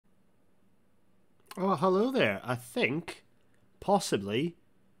Oh, hello there. I think possibly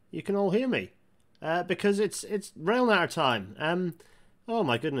you can all hear me because it's Railnatter time. Oh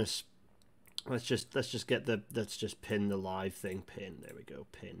my goodness. Let's just get the let's just pin the live thing pinned. There we go,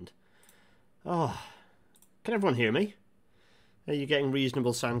 pinned. Oh, can everyone hear me? Are you getting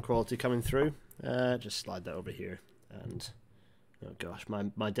reasonable sound quality coming through? Just slide that over here. And oh gosh,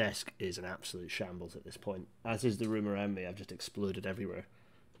 my desk is an absolute shambles at this point. As is the room around me. I've just exploded everywhere.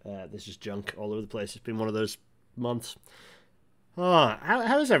 There's just junk all over the place. It's been one of those months. Ah,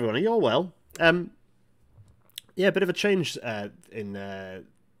 how is everyone? Are you all well? Yeah, a bit of a change in the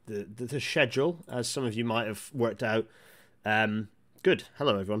schedule, as some of you might have worked out. Good.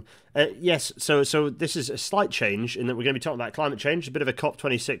 Hello, everyone. Yes, so this is a slight change in that we're going to be talking about climate change, a bit of a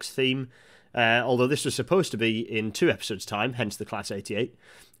COP26 theme, although this was supposed to be in 2 episodes' time, hence the Class 88.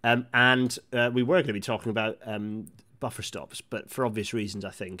 And we were going to be talking about buffer stops, but for obvious reasons, I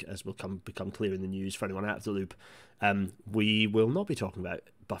think, as will become clear in the news for anyone out of the loop, we will not be talking about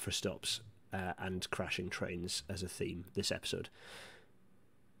buffer stops and crashing trains as a theme this episode.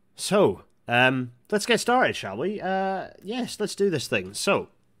 So, let's get started, shall we? Yes, let's do this thing. So,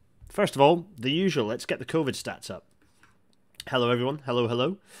 first of all, the usual, let's get the COVID stats up. Hello, everyone. Hello,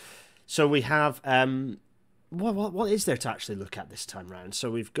 hello. So we have, what is there to actually look at this time round?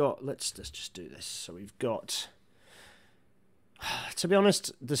 So we've got, let's just do this. So we've got, to be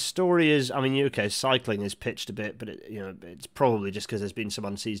honest, the story is, I mean, okay, cycling is pitched a bit, but it's probably just because there's been some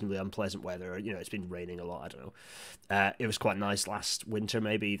unseasonably unpleasant weather. It's been raining a lot. I don't know. It was quite nice last winter,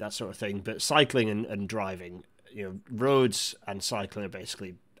 maybe that sort of thing. But cycling and driving, roads and cycling are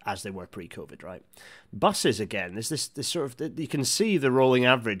basically as they were pre-COVID, right? Buses again. There's this sort of, you can see the rolling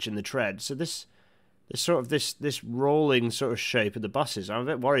average in the tread. So this rolling sort of shape of the buses. I'm a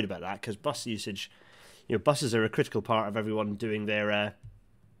bit worried about that because bus usage. Buses are a critical part of everyone doing their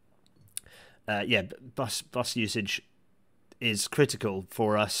bus usage is critical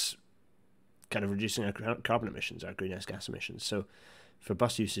for us kind of reducing our carbon emissions, our greenhouse gas emissions. So for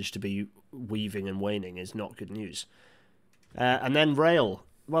bus usage to be weaving and waning is not good news. And then rail.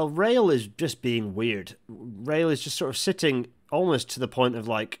 Well, rail is just being weird. Rail is just sort of sitting almost to the point of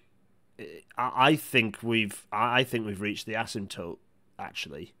like, I think we've reached the asymptote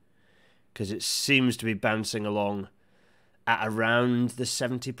actually, because it seems to be bouncing along at around the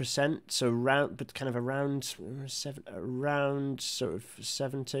 70%, so around sort of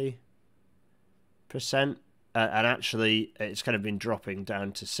 70%, and actually it's kind of been dropping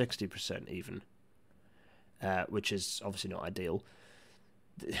down to 60% even, which is obviously not ideal.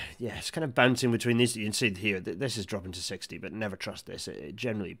 Yeah, it's kind of bouncing between these. You can see here that this is dropping to 60, but never trust this. It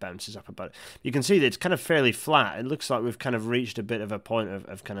generally bounces up about it. You can see that it's kind of fairly flat. It looks like we've kind of reached a bit of a point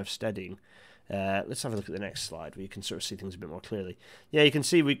of kind of steadying. Let's have a look at the next slide where you can sort of see things a bit more clearly. Yeah, you can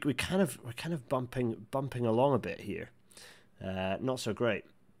see we're kind of bumping along a bit here. Not so great.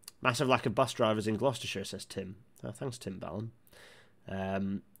 Massive lack of bus drivers in Gloucestershire, says Tim. Thanks, Tim Ballon.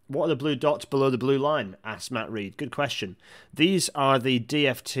 What are the blue dots below the blue line? Asks Matt Reed. Good question. These are the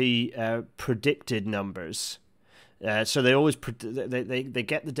DFT predicted numbers. So they always they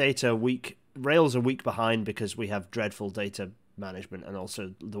get the data a week. Rail's a week behind because we have dreadful data management, and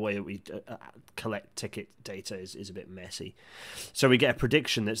also the way that we collect ticket data is a bit messy. So we get a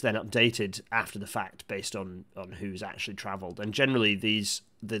prediction that's then updated after the fact based on who's actually travelled. And generally the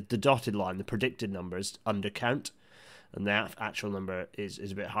dotted line, the predicted numbers, undercount. And the actual number is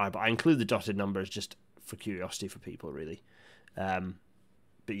a bit higher, but I include the dotted numbers just for curiosity for people, really. But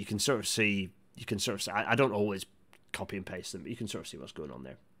you can sort of see, I don't always copy and paste them, but you can sort of see what's going on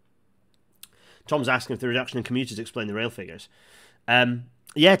there. Tom's asking if the reduction in commuters explain the rail figures.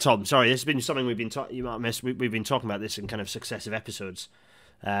 Yeah, Tom, sorry, this has been something we've been you might have missed. We've been talking about this in kind of successive episodes.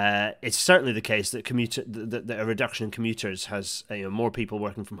 It's certainly the case that a reduction in commuters has more people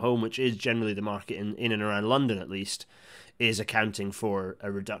working from home, which is generally the market in and around London at least, is accounting for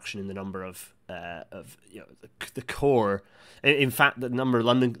a reduction in the number of the core. In fact, the number of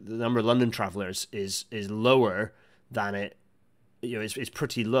London travellers is lower than it. It's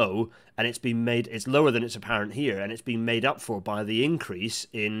pretty low, and it's lower than it's apparent here, and it's been made up for by the increase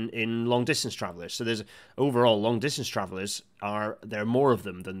in long distance travellers. So there's overall long distance travellers there are more of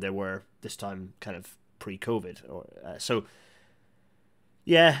them than there were this time, kind of pre-COVID. So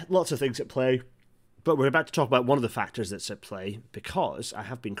yeah, lots of things at play, but we're about to talk about one of the factors that's at play because I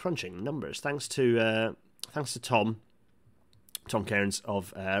have been crunching numbers thanks to Tom Cairns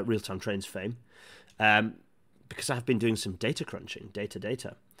of Real Time Trains fame. Because I've been doing some data crunching,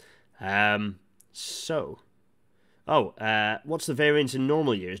 data. What's the variance in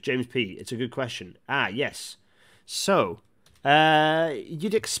normal years? James P. It's a good question. Yes. So,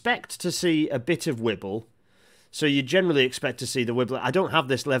 You'd expect to see a bit of wibble. So you generally expect to see the wibble. I don't have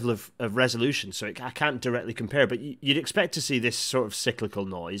this level of resolution, so I can't directly compare, but you'd expect to see this sort of cyclical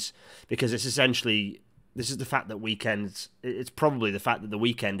noise because it's essentially, this is the fact that weekends, it's probably the fact that the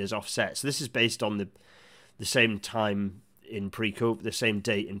weekend is offset. So this is based on the same time in pre-COVID, the same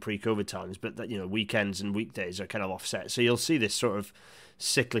date in pre-COVID times, but that, you know, weekends and weekdays are kind of offset. So you'll see this sort of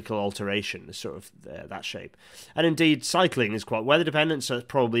cyclical alteration, this sort of that shape. And indeed, cycling is quite weather dependent, so it's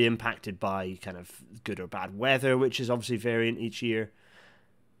probably impacted by kind of good or bad weather, which is obviously variant each year.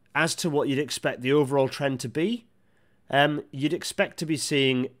 As to what you'd expect the overall trend to be, you'd expect to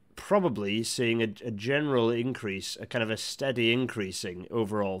be probably seeing a general increase, a kind of a steady increasing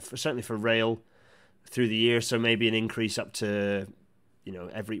overall, certainly for rail through the year. So maybe an increase up to, you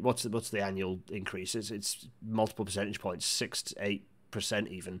know, what's the annual increase? It's multiple percentage points, 6 to 8%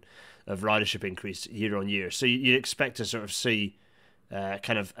 even of ridership increase year on year. So you'd expect to sort of see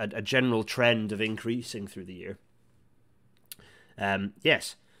kind of a general trend of increasing through the year.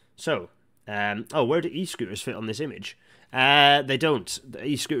 Yes. So, where do e-scooters fit on this image? They don't. The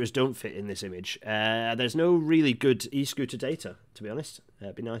e-scooters don't fit in this image. There's no really good e-scooter data, to be honest.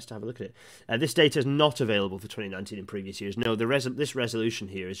 It'd be nice to have a look at it. This data is not available for 2019 and previous years. No, this resolution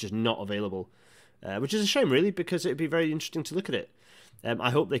here is just not available, which is a shame, really, because it'd be very interesting to look at it.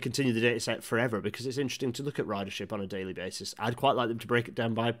 I hope they continue the data set forever because it's interesting to look at ridership on a daily basis. I'd quite like them to break it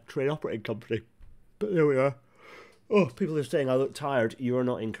down by train operating company. But there we are. Oh, people are saying I look tired. You are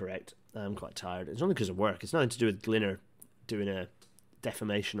not incorrect. I'm quite tired. It's only because of work. It's nothing to do with Glinner doing a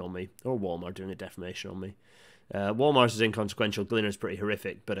defamation on me, or Walmart doing a defamation on me. Walmart's is inconsequential. Glinner's pretty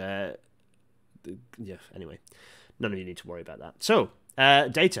horrific, but yeah. Anyway, none of you need to worry about that. So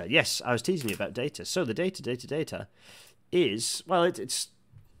data. Yes, I was teasing you about data. So the data is, well, it's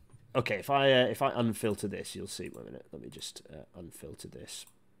okay. If I unfilter this, you'll see. Wait a minute. Let me just unfilter this.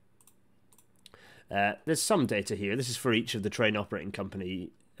 There's some data here. This is for each of the train operating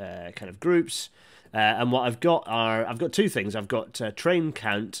company kind of groups. And what I've got two things. I've got train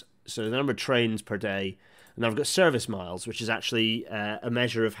count, so the number of trains per day, and then I've got service miles, which is actually a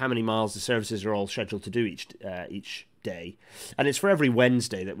measure of how many miles the services are all scheduled to do each day. And it's for every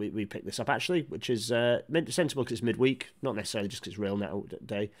Wednesday that we pick this up, actually, which is sensible because it's midweek, not necessarily just because it's RailNet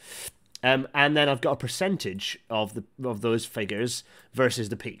day. And then I've got a percentage of those figures versus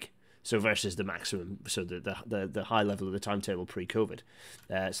the peak. So versus the maximum, so the high level of the timetable pre-COVID.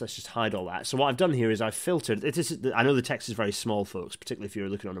 So let's just hide all that. So what I've done here is I've filtered. I know the text is very small, folks, particularly if you're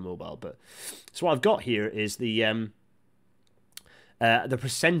looking on a mobile. But so what I've got here is the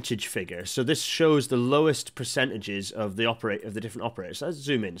percentage figure. So this shows the lowest percentages of the different operators. So let's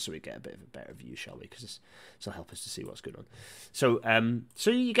zoom in so we get a bit of a better view, shall we? Because this will help us to see what's going on. So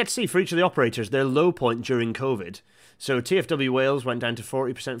so you get to see for each of the operators their low point during COVID. So TfW Wales went down to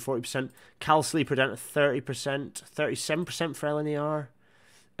 40%, 40%. Cal Sleeper down to 30%, 37% for LNER,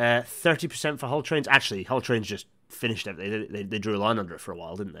 30% for Hull Trains. Actually, Hull Trains just finished everything. They drew a line under it for a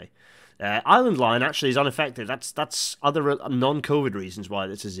while, didn't they? Island Line actually is unaffected. That's other non-COVID reasons why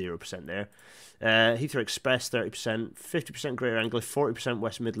it's a 0% there. Heathrow Express 30%, 50% Greater Anglia, 40%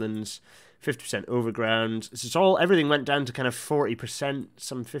 West Midlands, 50% Overground. Everything went down to kind of 40%,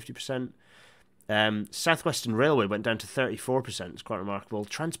 some 50%. Southwestern Railway went down to 34%. It's quite remarkable.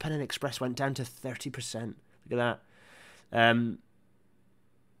 TransPennine Express went down to 30%. Look at that.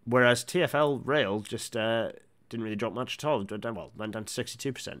 Whereas TfL Rail just didn't really drop much at all. Well, went down to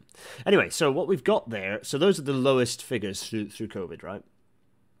 62%. Anyway, so what we've got there, so those are the lowest figures through COVID, right?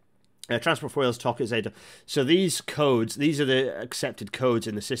 Transport for Wales, TOC is ADA. So these codes, these are the accepted codes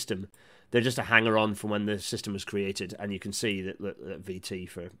in the system. They're just a hanger-on from when the system was created, and you can see that VT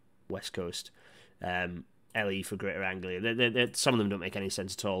for West Coast, LE for Greater Anglia. Some of them don't make any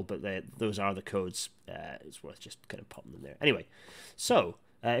sense at all, but those are the codes. It's worth just kind of popping them there. Anyway, so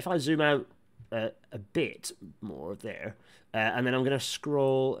if I zoom out a bit more there, and then I'm going to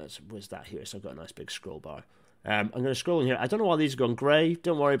scroll. Where's that here? So I've got a nice big scroll bar. I'm going to scroll in here. I don't know why these are going grey.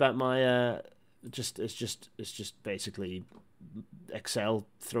 Don't worry about my. It's just basically Excel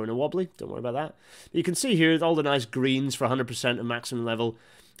throwing a wobbly. Don't worry about that. But you can see here all the nice greens for 100% of maximum level.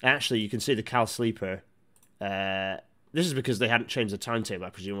 Actually, you can see the Cal Sleeper. This is because they hadn't changed the timetable, I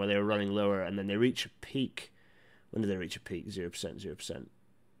presume, where they were running lower, and then they reach a peak. When did they reach a peak? 0%, 0%.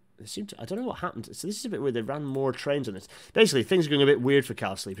 They seem to. I don't know what happened. So this is a bit weird. They ran more trains on this. Basically, things are going a bit weird for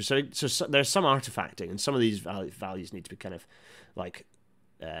Cal Sleeper. So there's some artifacting, and some of these values need to be kind of like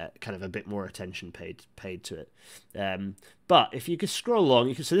a bit more attention paid to it. But if you could scroll along,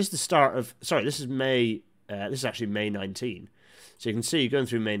 you can. So this is the start of. Sorry, this is May. This is actually May 19. So you can see going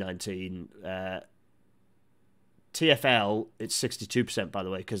through May 19. TfL, it's 62%, by the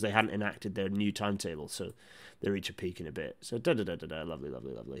way, because they hadn't enacted their new timetable, so they reach a peak in a bit. So lovely,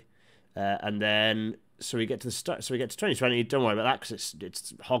 lovely, lovely. And then so we get to the start. So we get to 2020. Don't worry about that because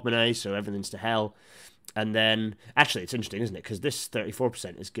it's Hogmanay, so everything's to hell. And then actually, it's interesting, isn't it? Because this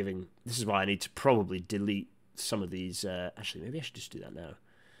 34% is giving. This is why I need to probably delete some of these. Actually, maybe I should just do that now.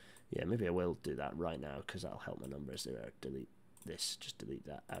 Yeah, maybe I will do that right now because that'll help my numbers. There, delete this. Just delete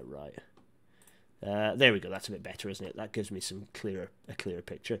that outright. There we go. That's a bit better, isn't it? That gives me a clearer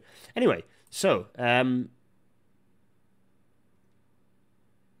picture. Anyway, so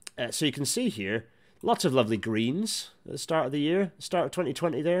so you can see here lots of lovely greens at the start of the year, start of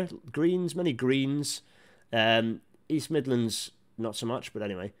 2020. There, greens, many greens. East Midlands, not so much, but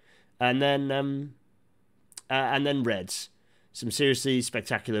anyway, and then reds. Some seriously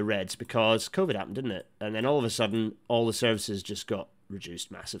spectacular reds because COVID happened, didn't it? And then all of a sudden, all the services just got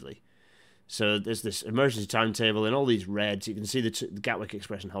reduced massively. So there's this emergency timetable and all these reds. You can see the Gatwick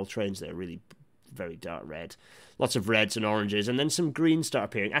Express and Hull trains there, really very dark red. Lots of reds and oranges, and then some greens start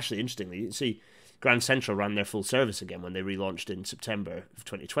appearing. Actually, interestingly, you can see Grand Central ran their full service again when they relaunched in September of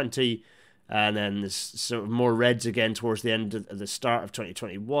 2020. And then there's sort of more reds again towards the end of the start of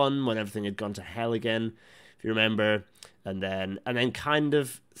 2021 when everything had gone to hell again, if you remember. And then kind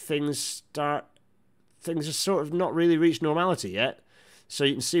of things are sort of not really reached normality yet. So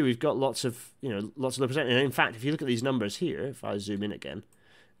you can see we've got lots of low percent. And in fact, if you look at these numbers here, if I zoom in again,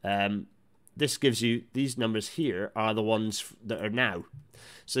 this gives you, these numbers here are the ones that are now.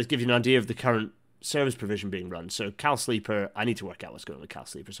 So it gives you an idea of the current service provision being run. So Cal Sleeper, I need to work out what's going on with Cal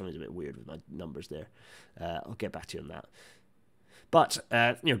Sleeper. Something's a bit weird with my numbers there. I'll get back to you on that. But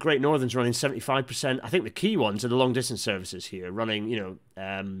Great Northern's running 75%. I think the key ones are the long distance services here, running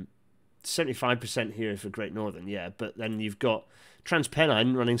 75% here for Great Northern. Yeah, but then you've got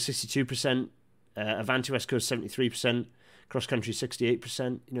TransPennine running 62%, Avanti West Coast 73%, Cross Country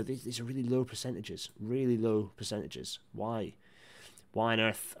 68%. These are really low percentages. Really low percentages. Why? Why on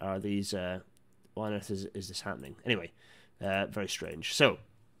earth are these? Why on earth is this happening? Anyway, very strange. So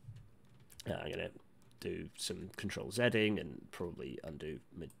I'm gonna do some Control-Zing and probably undo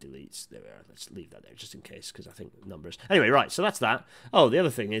mid deletes. There we are. Let's leave that there just in case because I think numbers. Anyway, right. So that's that. Oh, the other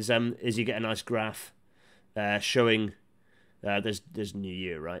thing is you get a nice graph showing. There's New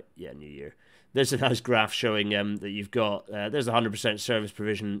Year, right? Yeah, New Year. There's a nice graph showing that you've got. There's the 100% service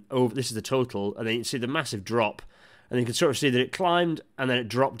provision over. This is the total, and then you can see the massive drop. And you can sort of see that it climbed and then it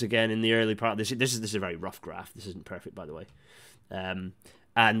dropped again in the early part of this. This is a very rough graph. This isn't perfect, by the way. And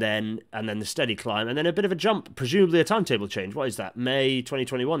then the steady climb and then a bit of a jump, presumably a timetable change. What is that? May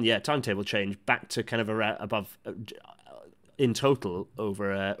 2021. Yeah, timetable change back to kind of around above in total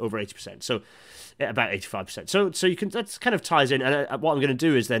over 80%. So about 85%. So you can, that kind of ties in. And what I'm going to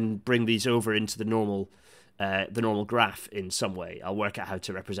do is then bring these over into the normal graph in some way. I'll work out how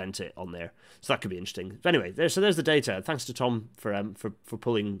to represent it on there. So that could be interesting. But anyway, there's the data. Thanks to Tom for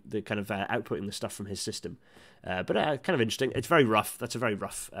pulling the kind of outputting the stuff from his system. But kind of interesting. It's very rough. That's a very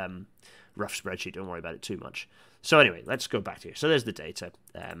rough spreadsheet. Don't worry about it too much. So anyway, let's go back here. So there's the data.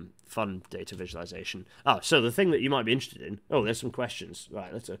 Fun data visualization. Oh, so the thing that you might be interested in. Oh, there's some questions.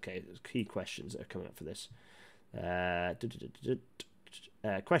 Right, that's okay. There's key questions that are coming up for this.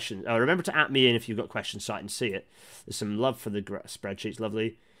 Questions. Oh, remember to @ me in if you've got questions so I can see it. There's some love for the spreadsheets.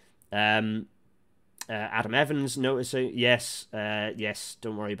 Lovely. Adam Evans noticing. Yes.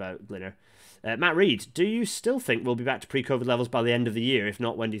 Don't worry about Glinner. Matt Reed, do you still think we'll be back to pre-COVID levels by the end of the year? If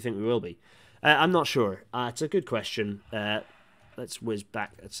not, when do you think we will be? I'm not sure. It's a good question. Let's whiz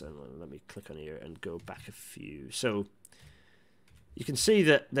back. Let me click on here and go back a few. So you can see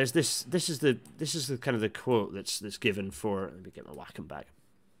that there's this. This is the kind of the quote that's given for. Let me get my Wacom back.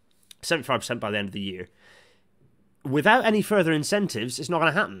 75% by the end of the year. Without any further incentives, it's not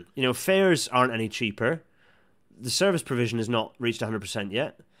going to happen. Fares aren't any cheaper. The service provision has not reached 100%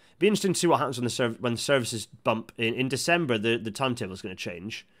 yet. Be interesting to see what happens when the services bump in December. The timetable is going to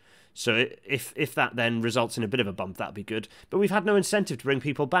change. So if that then results in a bit of a bump, that'd be good. But we've had no incentive to bring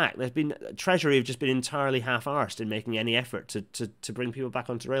people back. Treasury have just been entirely half-arsed in making any effort to bring people back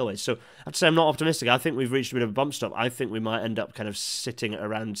onto railways. So I have to say I'm not optimistic. I think we've reached a bit of a bump stop. I think we might end up kind of sitting at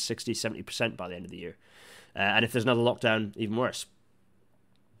around 60-70% by the end of the year. And if there's another lockdown, even worse.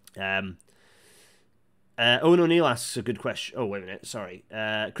 Owen O'Neill asks a good question. Oh, wait a minute. Sorry.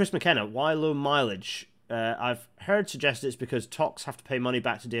 Chris McKenna, why low mileage? I've heard suggested it's because TOCs have to pay money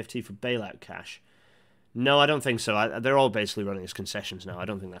back to DfT for bailout cash. No, I don't think so. They're all basically running as concessions now. I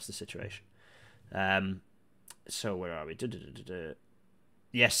don't think that's the situation. So where are we?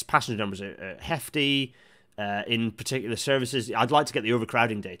 Yes, passenger numbers are hefty. in particular services. I'd like to get the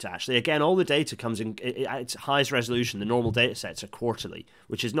overcrowding data, actually. Again, all the data comes in its highest resolution. The normal data sets are quarterly,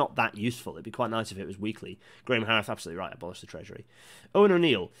 which is not that useful. It'd be quite nice if it was weekly. Graham Hareth, absolutely right, abolish the Treasury. Owen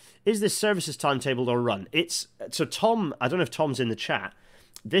O'Neill, is this services timetabled or run? So Tom, I don't know if Tom's in the chat.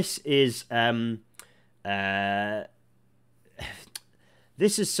 This is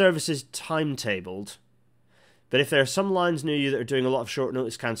this is services timetabled. But if there are some lines near you that are doing a lot of short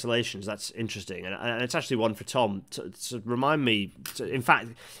notice cancellations, that's interesting. And it's actually one for Tom. To remind me, in fact,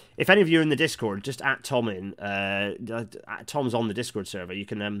 if any of you are in the Discord, just at Tom in. Tom's on the Discord server. You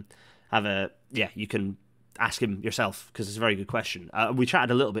can you can ask him yourself, because it's a very good question. We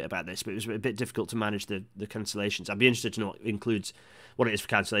chatted a little bit about this, but it was a bit difficult to manage the cancellations. I'd be interested to know what includes what it is for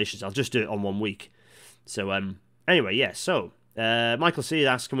cancellations. I'll just do it on 1 week. So anyway, yeah, so... Michael C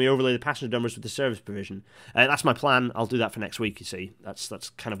asks, can we overlay the passenger numbers with the service provision? That's my plan. I'll do that for next week, you see. That's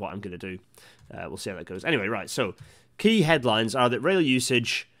kind of what I'm going to do. We'll see how that goes. Anyway, right, so key headlines are that rail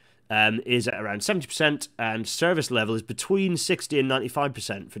usage is at around 70% and service level is between 60 and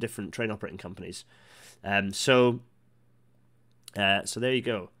 95% for different train operating companies. So there you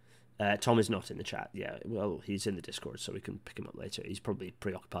go. Tom is not in the chat. Yeah, well, he's in the Discord, so we can pick him up later. He's probably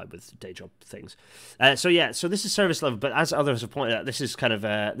preoccupied with day job things. So this is service level, but as others have pointed out, this is kind of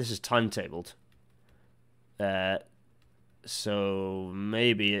this is timetabled. So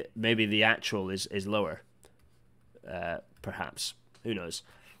maybe the actual is lower. Perhaps, who knows?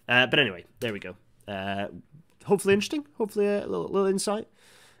 But anyway, there we go. Hopefully interesting. Hopefully a little insight.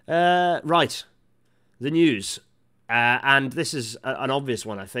 Right, the news. And this is an obvious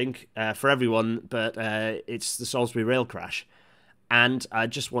one, I think, for everyone, but it's the Salisbury rail crash. And I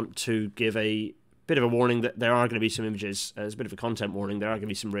just want to give a bit of a warning that there are going to be some images, as a bit of a content warning, there are going to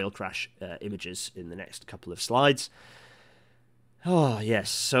be some rail crash images in the next couple of slides. Oh, yes,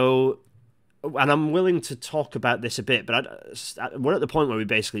 so, and I'm willing to talk about this a bit, but we're at the point where we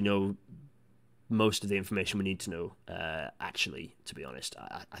basically know most of the information we need to know, actually, to be honest.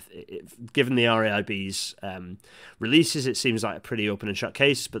 Given the RAIB's releases, it seems like a pretty open and shut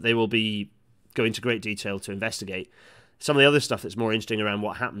case, but they will be going to great detail to investigate. Some of the other stuff that's more interesting around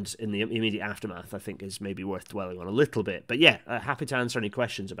what happened in the immediate aftermath, I think, is maybe worth dwelling on a little bit. But yeah, happy to answer any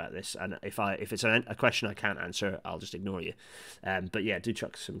questions about this. And if it's a question I can't answer, I'll just ignore you. But yeah, do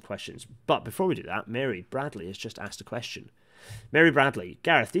chuck some questions. But before we do that, Mary Bradley has just asked a question. Mary Bradley,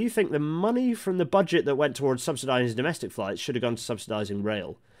 Gareth, do you think the money from the budget that went towards subsidising domestic flights should have gone to subsidising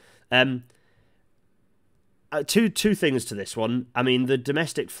rail? Two things to this one. I mean, the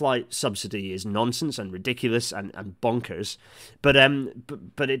domestic flight subsidy is nonsense and ridiculous and bonkers, but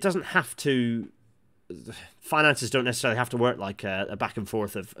it doesn't have to. Finances don't necessarily have to work like a back and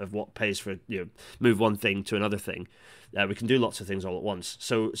forth of what pays for, move one thing to another thing. We can do lots of things all at once.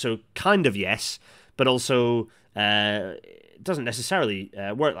 So kind of yes, but also it doesn't necessarily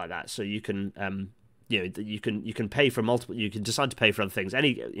work like that. So you can you can pay for multiple. You can decide to pay for other things.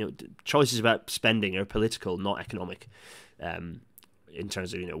 Any choices about spending are political, not economic. In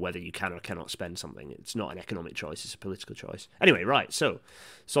terms of whether you can or cannot spend something, it's not an economic choice; it's a political choice. Anyway, right. So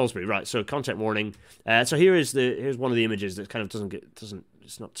Salisbury, right. So content warning. So here's one of the images that kind of doesn't.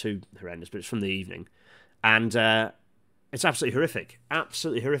 It's not too horrendous, but it's from the evening, and it's absolutely horrific.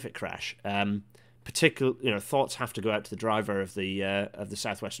 Absolutely horrific crash. Thoughts have to go out to the driver of the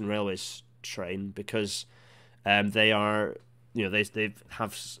South Western Railways train, because they are, they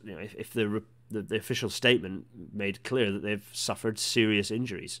have, if the official statement made clear that they've suffered serious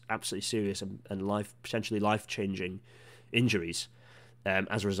injuries, absolutely serious and potentially life-changing injuries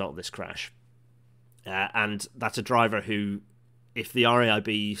as a result of this crash. And that's a driver who, if the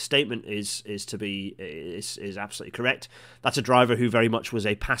RAIB statement is absolutely correct, that's a driver who very much was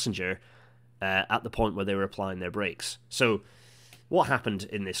a passenger at the point where they were applying their brakes. So what happened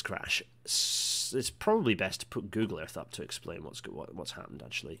in this crash? It's probably best to put Google Earth up to explain what's happened,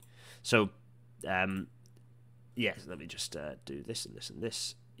 actually. So, yes, let me just do this and this and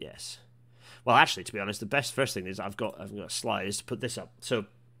this. Yes. Well, actually, to be honest, the first thing is I've got a slide is to put this up. So,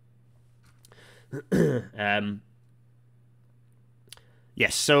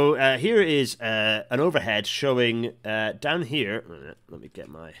 yes. So here is an overhead showing down here. Let me get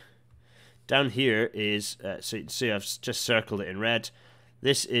my. Down here is, so you can see I've just circled it in red.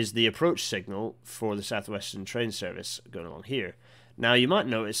 This is the approach signal for the South Western train service going along here. Now you might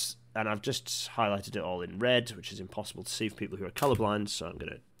notice, and I've just highlighted it all in red, which is impossible to see for people who are colorblind, so I'm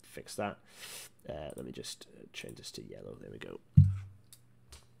going to fix that. Let me just change this to yellow. There we go.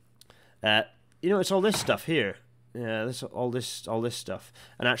 It's all this stuff here. Yeah, all this stuff.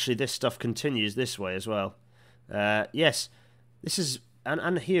 And actually this stuff continues this way as well. Yes, this is,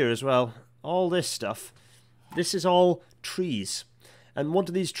 and here as well. All this stuff This is all trees. And what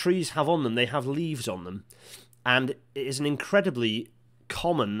do these trees have on them? They have leaves on them. And it is an incredibly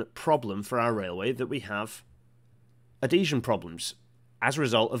common problem for our railway that we have adhesion problems as a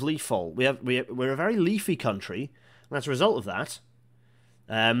result of leaf fall. We're a very leafy country, and as a result of that,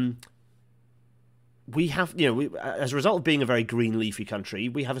 we have, as a result of being a very green, leafy country,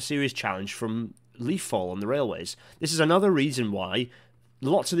 we have a serious challenge from leaf fall on the railways. This is another reason why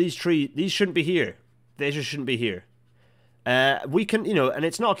lots of these trees, these shouldn't be here. They just shouldn't be here. We can, and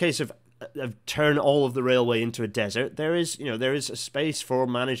it's not a case of turn all of the railway into a desert. There is a space for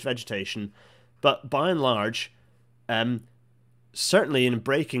managed vegetation, but by and large, certainly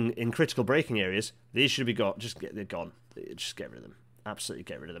in critical braking areas, these should be gone. They're gone. Just get rid of them. Absolutely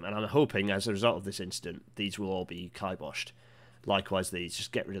get rid of them. And I'm hoping, as a result of this incident, these will all be kiboshed. Likewise, these,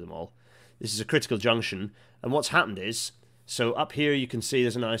 just get rid of them all. This is a critical junction, and what's happened is, so up here you can see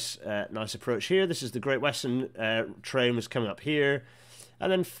there's a nice approach here. This is the Great Western train was coming up here,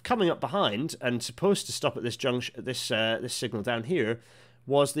 and then coming up behind and supposed to stop at this junction, this signal down here,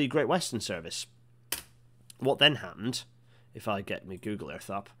 was the Great Western service. What then happened, if I get my Google Earth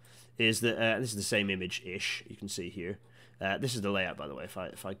up, is that this is the same image-ish you can see here. This is the layout, by the way.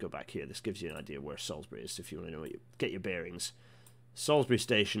 If I go back here, this gives you an idea where Salisbury is, if you want to know get your bearings. Salisbury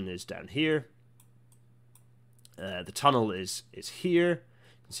Station is down here. The tunnel is here.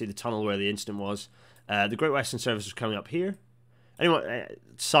 You can see the tunnel where the incident was. The Great Western service was coming up here. Anyway,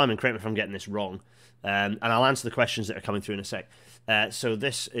 Simon, correct me if I'm getting this wrong, and I'll answer the questions that are coming through in a sec. So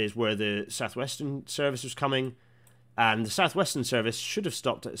this is where the South Western service was coming, and the South Western service should have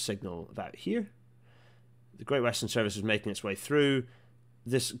stopped at a signal about here. The Great Western service was making its way through.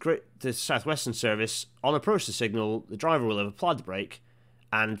 This South Western service, on approach to the signal, the driver will have applied the brake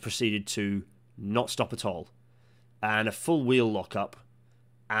and proceeded to not stop at all, and a full wheel lockup,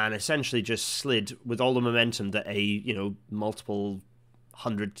 and essentially just slid with all the momentum that a multiple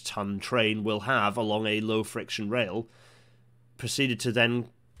 100-ton train will have along a low friction rail. Proceeded to then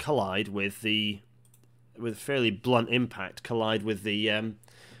collide with fairly blunt impact, collide with the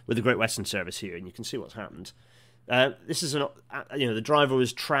Great Western service here, and you can see what's happened. This is the driver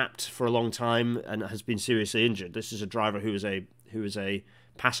was trapped for a long time and has been seriously injured. This is a driver who is a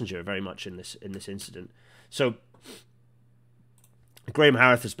passenger very much in this incident. So Graham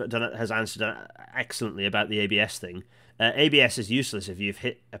Harrith has answered excellently about the ABS thing. ABS is useless if you've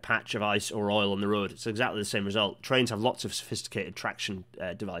hit a patch of ice or oil on the road. It's exactly the same result. Trains have lots of sophisticated traction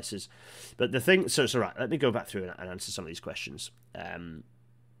devices. But the thing... So right, let me go back through and answer some of these questions.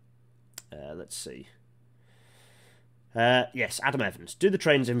 Let's see. Yes, Adam Evans. Do the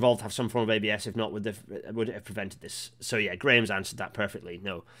trains involved have some form of ABS? If not, would it have prevented this? So yeah, Graham's answered that perfectly.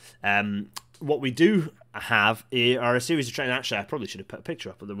 No. What we do have are a series of trains. Actually, I probably should have put a picture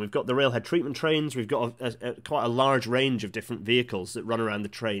up of them. We've got the railhead treatment trains. We've got quite a large range of different vehicles that run around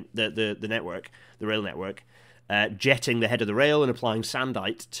the network, the rail network, jetting the head of the rail and applying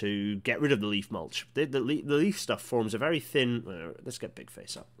sandite to get rid of the leaf mulch. The leaf stuff forms a very thin... let's get Big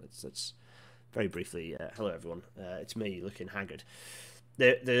Face up. Let's very briefly... hello, everyone. It's me, looking haggard.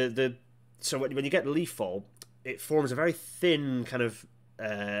 So when you get the leaf fall, it forms a very thin kind of...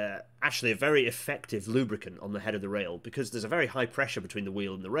 actually a very effective lubricant on the head of the rail, because there's a very high pressure between the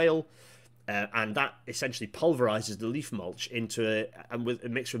wheel and the rail, and that essentially pulverizes the leaf mulch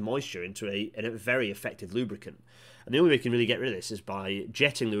mixed with moisture into a very effective lubricant. And the only way you can really get rid of this is by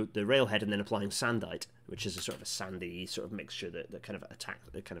jetting the railhead and then applying sandite, which is a sort of a sandy sort of mixture that kind of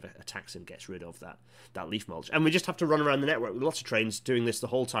attacks and gets rid of that leaf mulch. And we just have to run around the network with lots of trains doing this the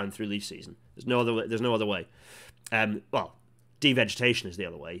whole time through leaf season. There's no other way. Devegetation is the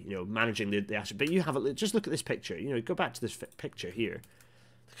other way, managing the asset. But you have just look at this picture. Go back to this picture here.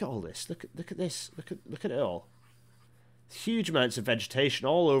 Look at all this. Look at this. Look at it all. Huge amounts of vegetation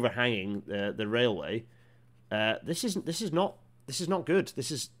all overhanging the railway. This is not good.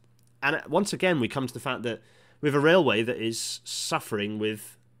 And once again we come to the fact that we have a railway that is suffering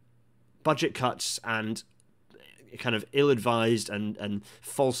with budget cuts and kind of ill-advised and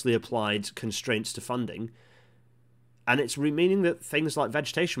falsely applied constraints to funding. And it's meaning that things like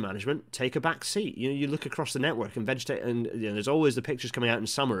vegetation management take a back seat. You look across the network and there's always the pictures coming out in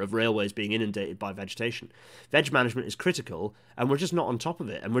summer of railways being inundated by vegetation. Veg management is critical, and we're just not on top of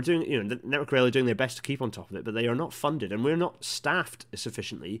it. And we're doing, the Network Rail are doing their best to keep on top of it, but they are not funded, and we're not staffed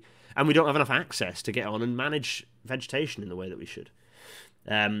sufficiently, and we don't have enough access to get on and manage vegetation in the way that we should.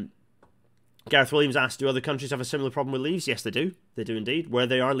 Gareth Williams asked, do other countries have a similar problem with leaves? Yes, they do. They do indeed. Where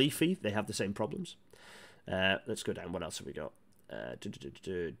they are leafy, they have the same problems. Let's go down. What else have we got?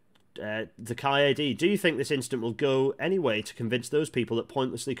 the Kai AD, do you think this incident will go any way to convince those people that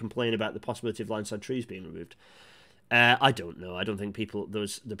pointlessly complain about the possibility of line-side trees being removed? I don't know. I don't think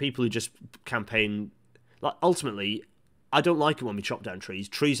the people who just campaign, like, ultimately, I don't like it when we chop down trees.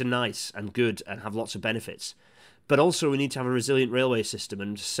 Trees are nice and good and have lots of benefits. But also we need to have a resilient railway system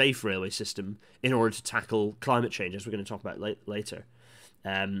and safe railway system in order to tackle climate change, as we're going to talk about later.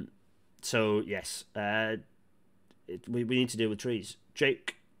 So, yes, we need to deal with trees.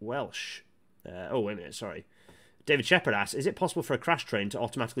 Jake Welsh. Oh, wait a minute, sorry. David Shepard asks, is it possible for a crash train to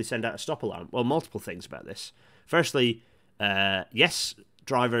automatically send out a stop alarm? Well, multiple things about this. Firstly, yes,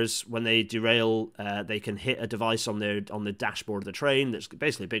 drivers, when they derail, they can hit a device on the dashboard of the train that's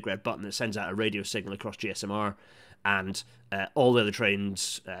basically a big red button that sends out a radio signal across GSMR, and all the other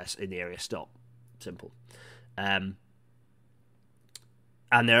trains in the area stop. Simple. And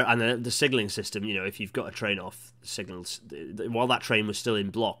the signalling system, you know, if you've got a train off, signals, while that train was still in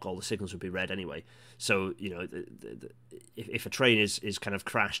block, all the signals would be red anyway. So, you know, if a train is kind of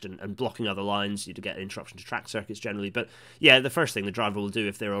crashed and blocking other lines, you'd get an interruption to track circuits generally. But yeah, the first thing the driver will do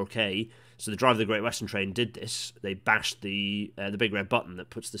if they're okay, so the driver of the Great Western train did this, they bashed the big red button that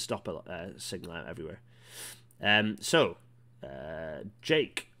puts the stop signal out everywhere.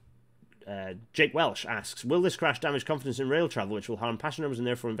 Jake Welsh asks, will this crash damage confidence in rail travel, which will harm passenger numbers and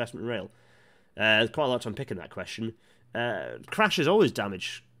therefore investment in rail? There's quite a lot to unpick in that question. Crashes always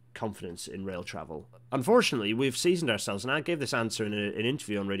damage confidence in rail travel. Unfortunately, we've seasoned ourselves, and I gave this answer in an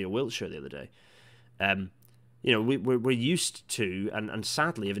interview on Radio Wiltshire the other day. You know, we're used to, and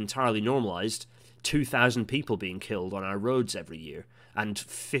sadly have entirely normalised, 2,000 people being killed on our roads every year, and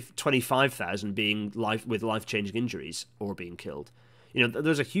 25,000 being with life-changing injuries or being killed. You know,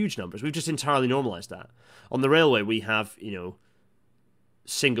 those are huge numbers. We've just entirely normalised that. On the railway, we have, you know,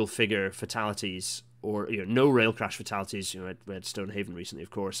 single-figure fatalities, or, you know, no rail crash fatalities. You know, we had Stonehaven recently,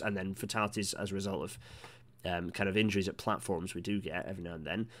 of course, and then fatalities as a result of kind of injuries at platforms we do get every now and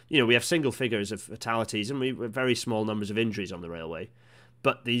then. You know, we have single figures of fatalities, and we have very small numbers of injuries on the railway.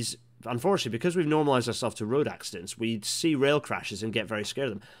 But these, unfortunately, because we've normalised ourselves to road accidents, we see rail crashes and get very scared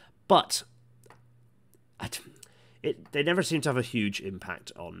of them. But they never seem to have a huge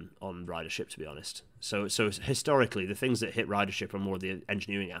impact on ridership, to be honest. So historically, the things that hit ridership are more the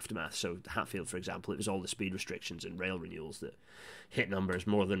engineering aftermath. So Hatfield, for example, it was all the speed restrictions and rail renewals that hit numbers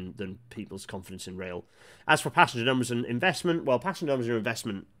more than people's confidence in rail. As for passenger numbers and investment, well, passenger numbers and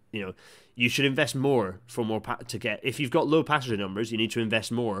investment, you know, you should invest more for more to get. If you've got low passenger numbers, you need to invest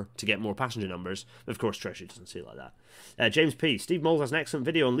more to get more passenger numbers. Of course, Treasury doesn't see it like that. James P. Steve Mould has an excellent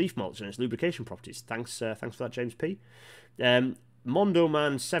video on leaf mulch and its lubrication properties. Thanks for that, James P.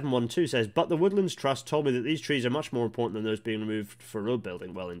 Mondoman712 says, but the Woodlands Trust told me that these trees are much more important than those being removed for road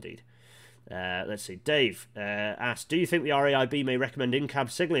building. Well, indeed. Let's see. Dave asked, do you think the RAIB may recommend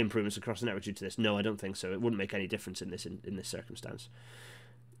in-cab signalling improvements across the network due to this? No, I don't think so. It wouldn't make any difference in this circumstance.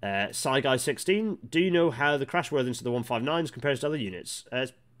 SciGuy16, do you know how the crashworthiness of the 159s compares to other units?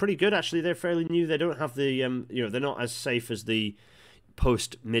 It's pretty good, actually. They're fairly new. They don't have the, you know, they're not as safe as the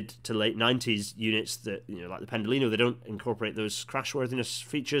post-mid to late 90s units that, you know, like the Pendolino. They don't incorporate those crashworthiness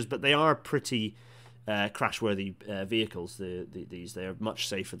features, but they are pretty crashworthy vehicles. These they are much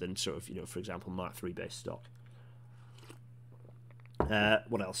safer than sort of, you know, for example, Mark III based stock.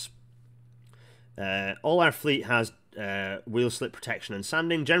 What else? All our fleet has wheel slip protection and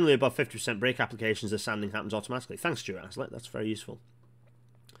sanding. Generally above 50% brake applications, the sanding happens automatically. Thanks, Stuart Aslett. That's very useful.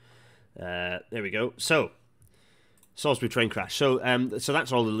 There we go. So, Salisbury train crash. So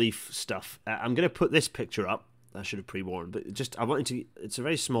that's all the leaf stuff. I'm going to put this picture up. I should have pre-warned, but I wanted to. It's a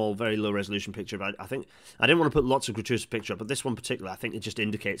very small, very low resolution picture. But I think I didn't want to put lots of gratuitous picture up. But this one particular, I think it just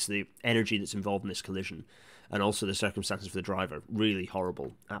indicates the energy that's involved in this collision, and also the circumstances for the driver. Really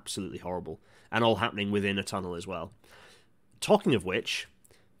horrible, absolutely horrible, and all happening within a tunnel as well. Talking of which,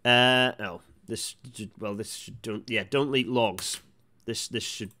 don't leak logs. This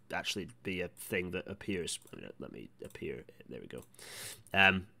should actually be a thing that appears. Let me appear. There we go.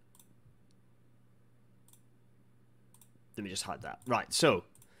 Let me just hide that. Right, so,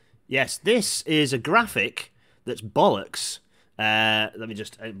 yes, this is a graphic that's bollocks. Let me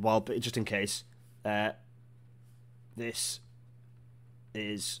just, just in case. This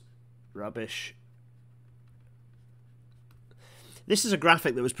is rubbish. This is a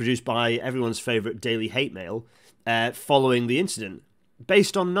graphic that was produced by everyone's favourite Daily Hate Mail following the incident.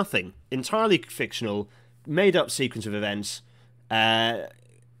 Based on nothing. Entirely fictional, made-up sequence of events.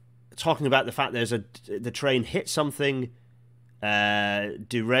 Talking about the fact the train hit something,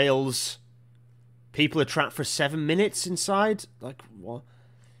 derails, people are trapped for 7 minutes inside. Like, what?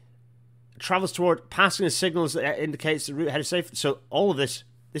 Travels toward passing the signals that indicates the route ahead is safe. So all of this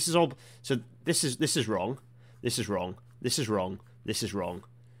This is all. So this is wrong. This is wrong. This is wrong. This is wrong.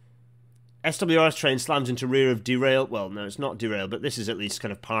 SWR's train slams into rear of derail. Well, no, it's not derail, but this is at least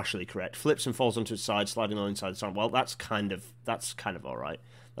kind of partially correct. Flips and falls onto its side, sliding along inside the sun. Well, that's kind of all right.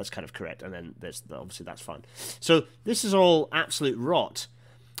 That's kind of correct. And then there's obviously that's fine. So this is all absolute rot.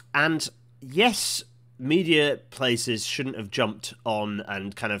 And yes, media places shouldn't have jumped on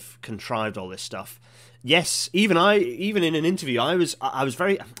and kind of contrived all this stuff. Yes, even in an interview, I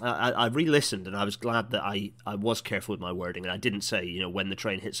re-listened and I was glad that I was careful with my wording and I didn't say, when the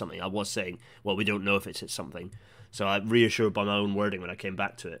train hit something. I was saying, well, we don't know if it's hit something. So I'm reassured by my own wording when I came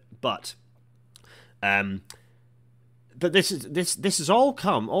back to it. But this is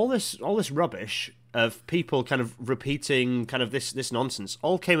all this rubbish of people kind of repeating kind of this nonsense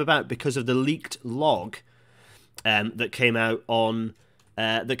all came about because of the leaked log that came out on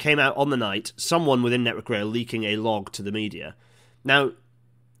the night. Someone within Network Rail leaking a log to the media. Now,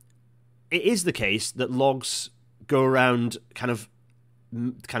 it is the case that logs go around kind of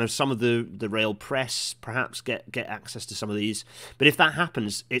some of the rail press perhaps get access to some of these. But if that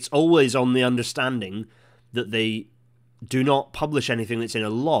happens, it's always on the understanding that they do not publish anything that's in a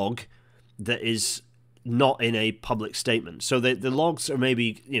log that is not in a public statement. So the logs are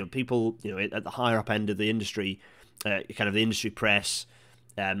maybe, people, at the higher up end of the industry, kind of the industry press,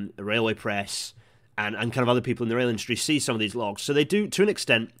 the railway press, and kind of other people in the rail industry see some of these logs. So they do, to an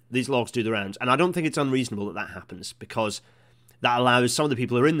extent, these logs do the rounds. And I don't think it's unreasonable that happens, because that allows some of the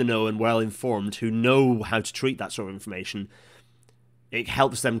people who are in the know and well informed, who know how to treat that sort of information, it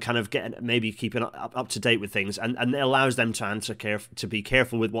helps them kind of maybe keeping up to date with things, and it allows them to be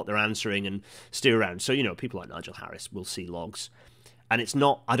careful with what they're answering and steer around. So, people like Nigel Harris will see logs. And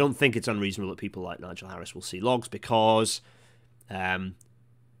I don't think it's unreasonable that people like Nigel Harris will see logs, because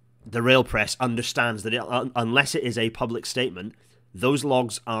the rail press understands that unless it is a public statement, those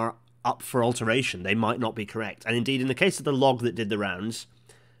logs are up for alteration. They might not be correct. And indeed, in the case of the log that did the rounds,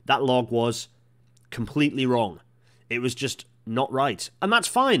 that log was completely wrong. It was just not right. And that's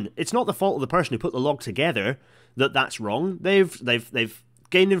fine. It's not the fault of the person who put the log together that's wrong. They've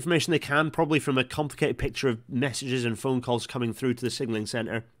gained information they can, probably from a complicated picture of messages and phone calls coming through to the signalling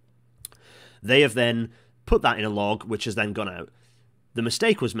centre. They have then put that in a log, which has then gone out. The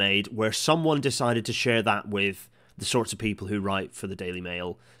mistake was made where someone decided to share that with the sorts of people who write for the Daily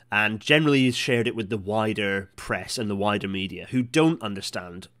Mail, and generally shared it with the wider press and the wider media, who don't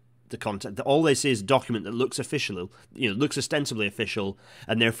understand the content. All they see is a document that looks official, looks ostensibly official,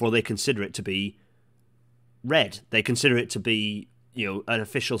 and therefore they consider it to be read. They consider it to be, an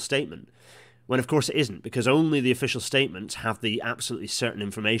official statement, when of course it isn't, because only the official statements have the absolutely certain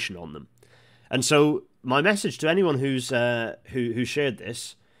information on them. And so my message to anyone who's who shared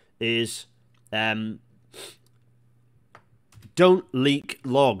this is, don't leak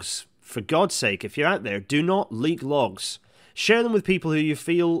logs. For God's sake, if you're out there, do not leak logs. Share them with people who you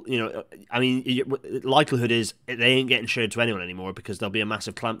feel, likelihood is they ain't getting shared to anyone anymore, because there'll be a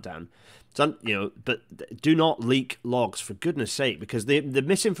massive clampdown. So, but do not leak logs, for goodness sake, because the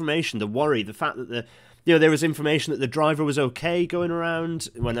misinformation, the worry, the fact that there was information that the driver was okay going around,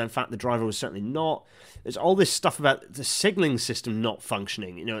 when in fact the driver was certainly not. There's all this stuff about the signalling system not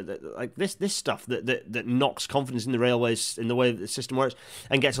functioning, like this stuff that knocks confidence in the railways, in the way that the system works,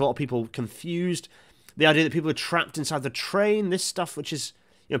 and gets a lot of people confused. The idea that people are trapped inside the train, this stuff, which is,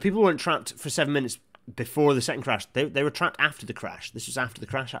 people weren't trapped for 7 minutes before the second crash. They were trapped after the crash. This was after the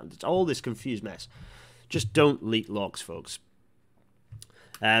crash happened. It's all this confused mess. Just don't leak logs, folks.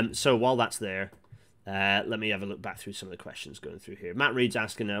 So while that's there, let me have a look back through some of the questions going through here. Matt Reed's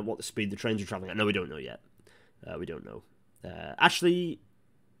asking what the speed the trains are travelling at. No, we don't know yet. We don't know. Actually,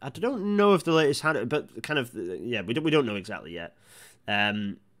 I don't know if the latest had it, but kind of, yeah, we don't know exactly yet.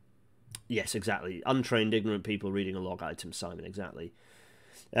 Yes, exactly. Untrained, ignorant people reading a log item, Simon, exactly.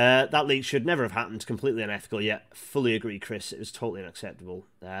 That leak should never have happened. Completely unethical, yet fully agree, Chris. It was totally unacceptable.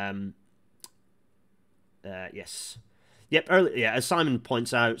 Yes. Yep, as Simon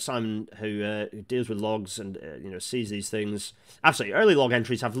points out, Simon, who deals with logs and sees these things, absolutely, early log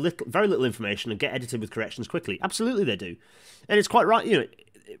entries have very little information and get edited with corrections quickly. Absolutely, they do, and it's quite right.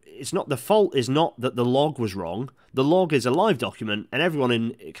 It's not, the fault is not that the log was wrong. The log is a live document, and everyone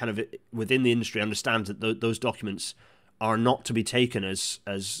in kind of within the industry understands that those documents are not to be taken as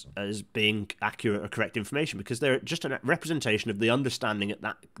being accurate or correct information, because they're just a representation of the understanding at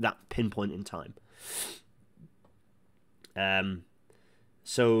that pinpoint in time.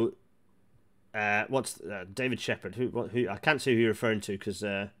 What's David Shepherd? Who I can't see who you're referring to, because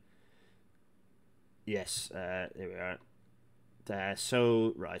yes, here we are.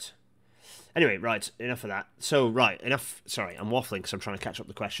 So right, Anyway, right, enough of that. So, right, enough. Sorry, I'm waffling because I'm trying to catch up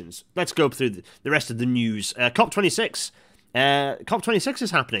the questions. Let's go through the rest of the news. COP26. COP26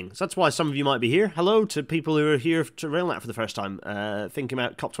 is happening. So that's why some of you might be here. Hello to people who are here to RailNet for the first time, thinking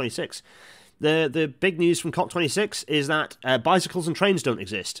about COP26. The big news from COP26 is that bicycles and trains don't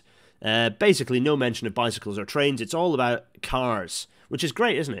exist. Basically, no mention of bicycles or trains. It's all about cars, which is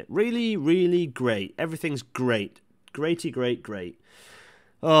great, isn't it? Really, really great. Everything's great. Great.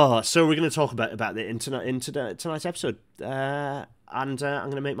 Oh, so we're going to talk about it in tonight's episode. And I'm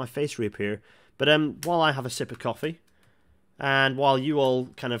going to make my face reappear. But while I have a sip of coffee, and while you all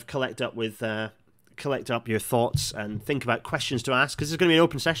kind of collect up your thoughts and think about questions to ask, because this is going to be an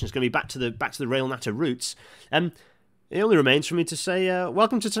open session, it's going to be back to the RailNatter roots. It only remains for me to say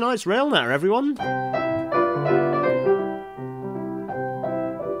welcome to tonight's RailNatter, everyone.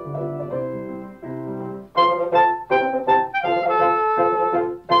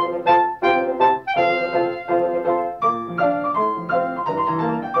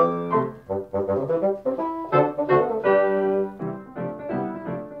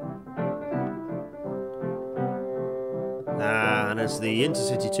 The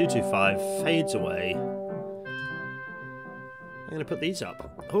Intercity 225 fades away. I'm going to put these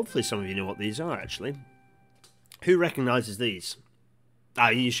up. Hopefully some of you know what these are, actually. Who recognises these?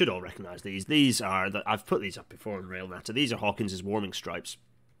 You should all recognise these. These are... I've put these up before on RailNatter. These are Hawkins's warming stripes.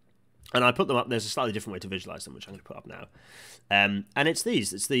 And I put them up... There's a slightly different way to visualise them, which I'm going to put up now. And it's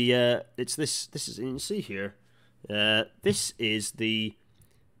these. It's the... it's this... This is... You can see here. This is the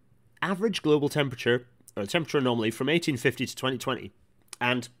average global temperature... or temperature anomaly from 1850 to 2020,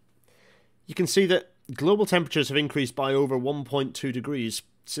 and you can see that global temperatures have increased by over 1.2 degrees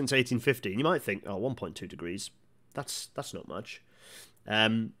since 1850. And you might think, oh, 1.2 degrees, that's not much.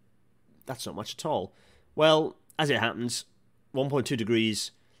 That's not much at all. Well, as it happens, 1.2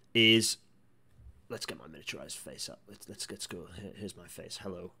 degrees is... Let's get my miniaturized face up. Let's go. Here's my face.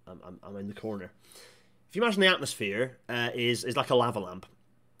 Hello, I'm in the corner. If you imagine the atmosphere is like a lava lamp,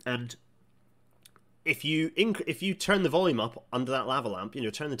 and if you turn the volume up under that lava lamp,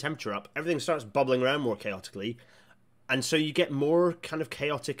 turn the temperature up, everything starts bubbling around more chaotically, and so you get more kind of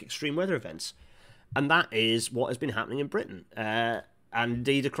chaotic extreme weather events. And that is what has been happening in Britain, and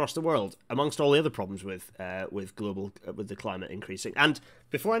indeed across the world, amongst all the other problems with the climate increasing. And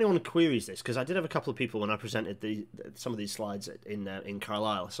before anyone queries this, because I did have a couple of people when I presented some of these slides in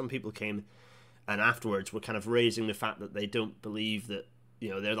Carlisle, some people came and afterwards were kind of raising the fact that they don't believe that.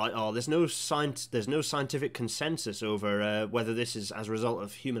 They're like, oh, there's no scientific consensus over whether this is as a result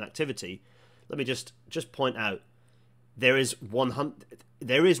of human activity. Let me just point out, there is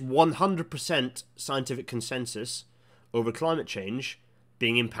 100% scientific consensus over climate change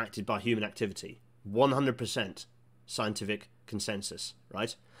being impacted by human activity. 100% scientific consensus,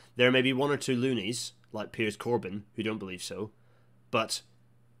 right? There may be one or two loonies like Piers Corbyn who don't believe so, but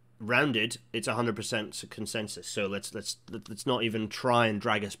rounded, it's 100% consensus. So let's not even try and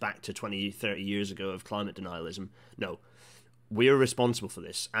drag us back to 20, 30 years ago of climate denialism. No, we're responsible for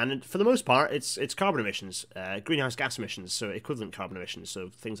this, and for the most part, it's carbon emissions, greenhouse gas emissions, so equivalent carbon emissions, so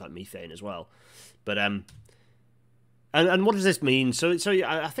things like methane as well. But and what does this mean? So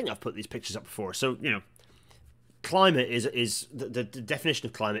I think I've put these pictures up before. So climate is the definition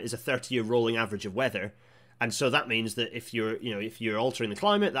of climate is a 30-year rolling average of weather. And so that means that if you're altering the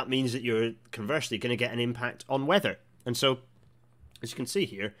climate, that means that you're conversely going to get an impact on weather. And so, as you can see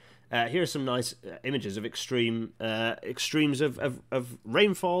here, here are some nice images of extremes of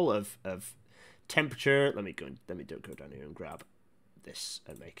rainfall, of temperature. Let me go down here and grab this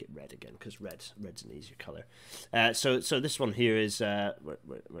and make it red again, because red's an easier color. So this one here is where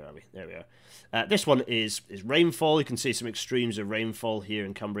are we? There we are. This one is rainfall. You can see some extremes of rainfall here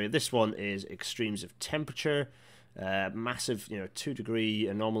in Cumbria. This one is extremes of temperature. Massive 2-degree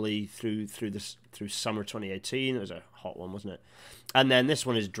anomaly through summer 2018. It was a hot one, wasn't it? And then this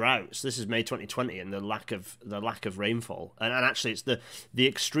one is droughts. This is May 2020, and the lack of rainfall. And actually, it's the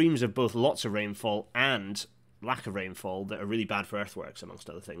extremes of both lots of rainfall and lack of rainfall that are really bad for earthworks, amongst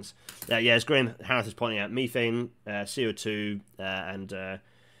other things. As Graham Harris is pointing out, methane, CO2, and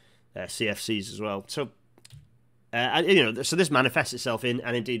CFCs as well. So, so this manifests itself in,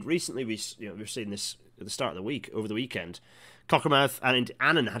 and indeed recently we've seen this at the start of the week, over the weekend. Cockermouth and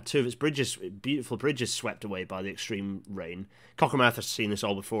Annan had two of its bridges, beautiful bridges, swept away by the extreme rain. Cockermouth has seen this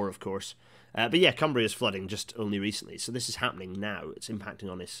all before, of course. But yeah, Cumbria is flooding just only recently, so this is happening now. It's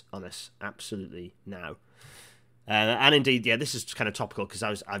impacting on us absolutely now. And indeed, yeah, this is kind of topical because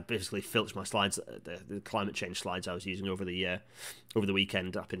I basically filched my slides, the climate change slides I was using over the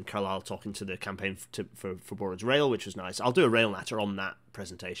weekend up in Carlisle, talking to the campaign for Boards Rail, which was nice. I'll do a rail natter on that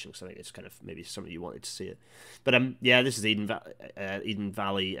presentation because I think it's kind of maybe some of you wanted to see it. But yeah, this is Eden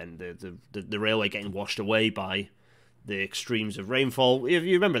Valley and the railway getting washed away by the extremes of rainfall. If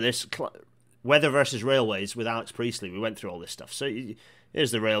you remember this, Weather versus Railways with Alex Priestley, we went through all this stuff. So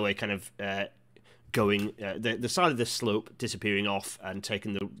here's the railway kind of going, the side of the slope disappearing off and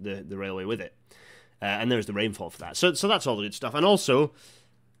taking the railway with it. And there's the rainfall for that. So that's all the good stuff. And also,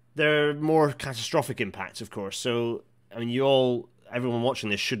 there are more catastrophic impacts, of course. So, I mean, everyone watching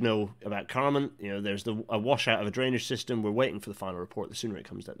this should know about Carmen. You know, there's a washout of a drainage system. We're waiting for the final report. The sooner it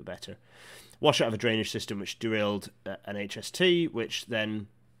comes out, the better. Washout of a drainage system which derailed an HST, which then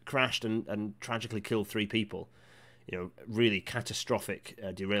crashed and tragically killed 3 people. You know, really catastrophic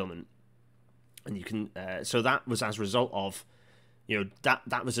derailment. And you can, so that was as a result of, you know,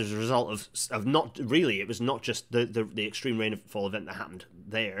 that was as a result of not really, it was not just the extreme rainfall event that happened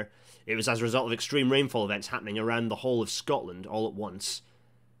there. It was as a result of extreme rainfall events happening around the whole of Scotland all at once.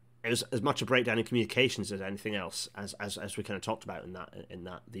 It was as much a breakdown in communications as anything else, as we kind of talked about in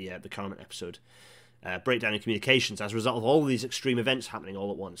the Carmen episode. Breakdown in communications as a result of all these extreme events happening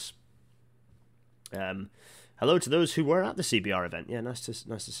all at once. Hello to those who were at the CBR event. Yeah, nice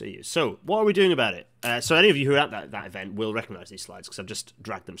to see you. So, what are we doing about it? So, any of you who are at that event will recognise these slides because I've just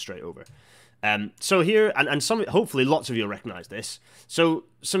dragged them straight over. So here, and some, hopefully lots of you will recognise this. So,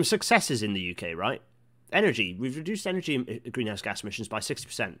 some successes in the UK, right? Energy. We've reduced energy greenhouse gas emissions by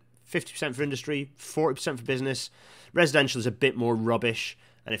 60%. 50% for industry, 40% for business. Residential is a bit more rubbish.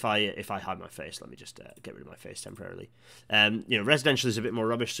 And if I hide my face, let me just get rid of my face temporarily. You know, residential is a bit more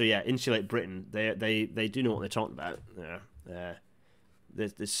rubbish. So yeah, Insulate Britain. They do know what they're talking about. Yeah,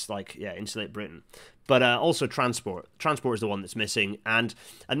 this like Insulate Britain. But also transport. Transport is the one that's missing, and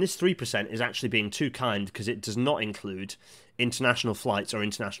this 3% is actually being too kind because it does not include international flights or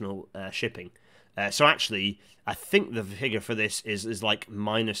international shipping. So actually, I think the figure for this is like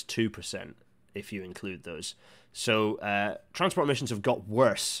minus 2% if you include those. So transport emissions have got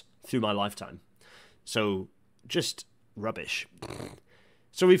worse through my lifetime. So just rubbish.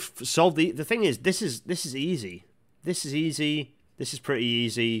 So we've solved the thing is this is easy. This is easy. This is pretty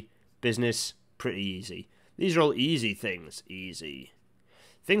easy. Business, pretty easy. These are all easy things. Easy.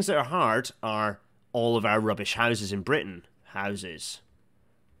 Things that are hard are all of our rubbish houses in Britain. Houses.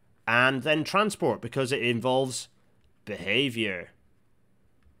 And then transport, because it involves behaviour.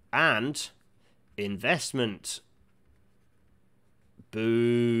 And investment.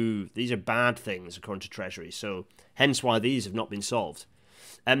 Boo. These are bad things according to Treasury. So hence why these have not been solved.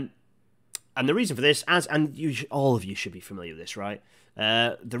 And the reason for this, all of you should be familiar with this, right?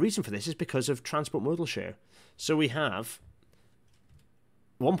 The reason for this is because of transport modal share. So we have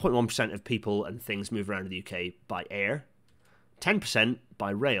 1.1% of people and things move around in the UK by air, 10% by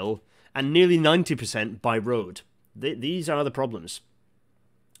rail, and nearly 90% by road. These are the problems.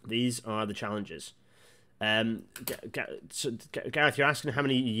 These are the challenges. So Gareth, you're asking how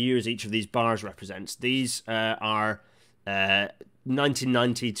many years each of these bars represents. These are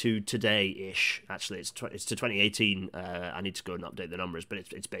 1990 to today-ish. Actually, it's to 2018. I need to go and update the numbers, but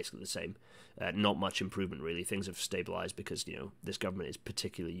it's basically the same. Not much improvement, really. Things have stabilised because, you know, this government is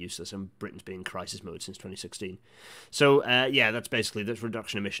particularly useless and Britain's been in crisis mode since 2016. So, yeah, that's basically the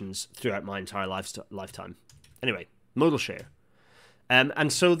reduction emissions throughout my entire lifetime. Anyway, modal share.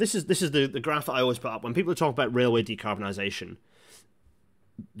 And so this is the graph that I always put up when people talk about railway decarbonisation.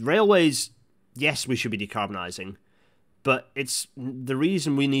 Railways, yes, we should be decarbonising, but it's the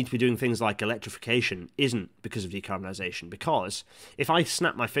reason we need to be doing things like electrification isn't because of decarbonisation. Because if I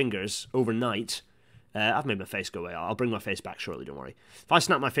snap my fingers overnight, I've made my face go away. I'll bring my face back shortly. Don't worry. If I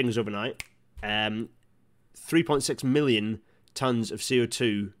snap my fingers overnight, 3.6 million tons of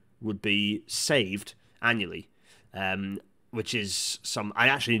CO2 would be saved annually. Which is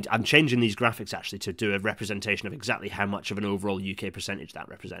I'm changing these graphics actually to do a representation of exactly how much of an overall UK percentage that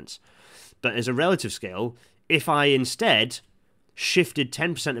represents. But as a relative scale, if I instead shifted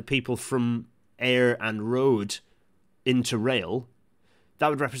 10% of people from air and road into rail, that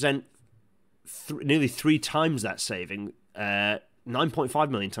would represent nearly 3 times that saving, 9.5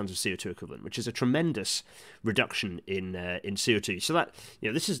 million tons of CO2 equivalent, which is a tremendous reduction in CO2. So that, you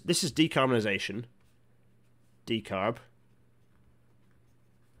know, this is decarbonisation, decarb.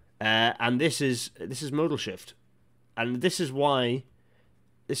 And this is modal shift, and this is why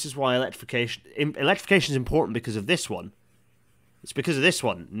electrification is important because of this one. It's because of this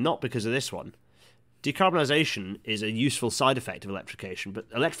one, not because of this one. decarbonisation is a useful side effect of electrification, but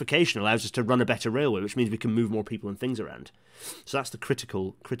electrification allows us to run a better railway, which means we can move more people and things around. So that's the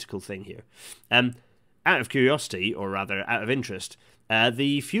critical thing here. Out of curiosity, or rather out of interest,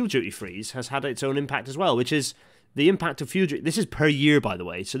 the fuel duty freeze has had its own impact as well, which is the impact of fuel duty. This is per year, by the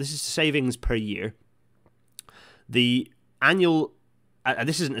way, so this is savings per year. The annual...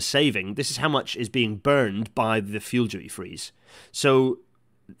 this isn't a saving, this is how much is being burned by the fuel duty freeze. So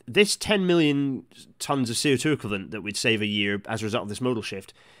this 10 million tonnes of CO2 equivalent that we'd save a year as a result of this modal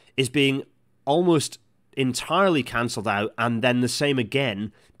shift is being almost entirely cancelled out, and then the same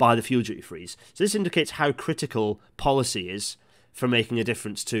again by the fuel duty freeze. So this indicates how critical policy is for making a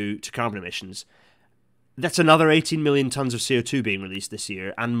difference to carbon emissions. That's another 18 million tonnes of CO2 being released this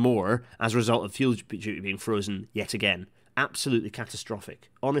year, and more as a result of fuel duty being frozen yet again. Absolutely catastrophic.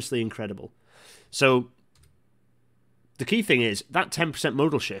 Honestly incredible. So the key thing is that 10%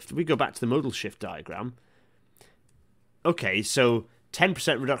 modal shift. If we go back to the modal shift diagram, okay, so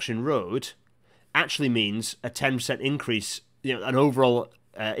 10% reduction in road actually means a 10% increase, an overall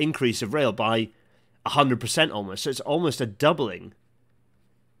increase of rail by 100% almost. So it's almost a doubling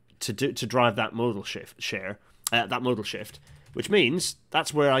to drive that modal shift which means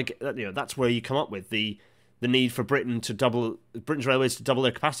that's where that's where you come up with the need for Britain's railways to double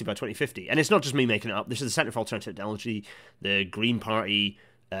their capacity by 2050. And it's not just me making it up. This is the Centre for Alternative Technology. The Green Party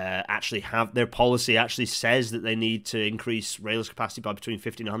actually have their policy actually says that they need to increase rail's capacity by between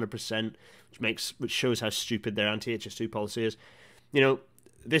 50 and 100%, which shows how stupid their anti-HS2 policy is.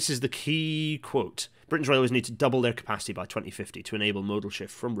 This is the key quote. Britain's railways need to double their capacity by 2050 to enable modal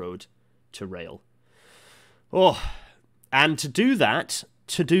shift from road to rail. And to do that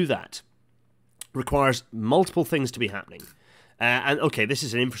requires multiple things to be happening. And okay, this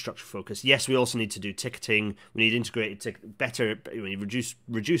is an infrastructure focus. Yes, we also need to do ticketing. We need integrated we need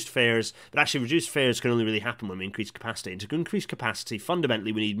reduced fares. But actually, reduced fares can only really happen when we increase capacity. And to increase capacity,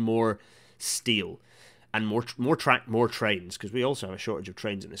 fundamentally, we need more steel and more track, more trains, because we also have a shortage of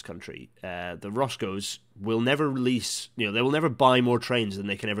trains in this country. The Roscoes will never release, they will never buy more trains than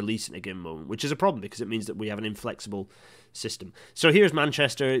they can ever lease in a given moment, which is a problem because it means that we have an inflexible system. So here's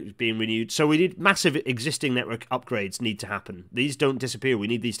Manchester being renewed. So we need massive existing network upgrades need to happen. These don't disappear. We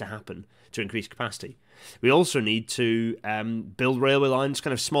need these to happen to increase capacity. We also need to build railway lines,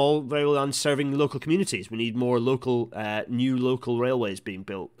 kind of small railway lines serving local communities. We need more local, new local railways being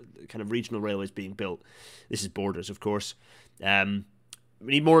built, kind of regional railways being built. This is borders, of course. We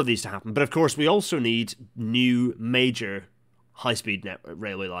need more of these to happen. But of course, we also need new major high-speed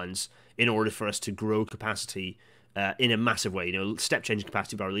railway lines in order for us to grow capacity in a massive way. Step-changing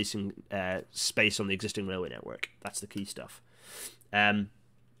capacity by releasing space on the existing railway network. That's the key stuff.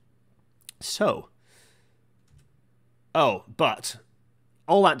 But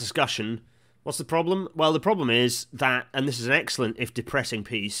all that discussion, what's the problem? Well, the problem is that, and this is an excellent, if depressing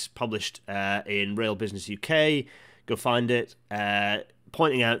piece, published in Rail Business UK, go find it,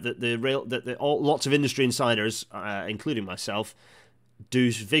 pointing out that lots of industry insiders, including myself, do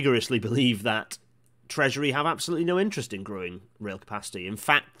vigorously believe that Treasury have absolutely no interest in growing rail capacity. In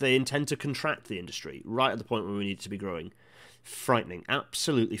fact, they intend to contract the industry right at the point where we need it to be growing. Frightening,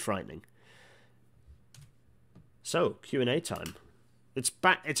 absolutely frightening. So, Q&A time. It's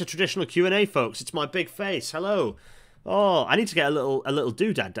back. It's a traditional Q&A, folks. It's my big face. Hello. Oh, I need to get a little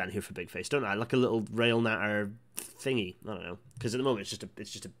doodad down here for big face, don't I? Like a little rail natter thingy. I don't know, because at the moment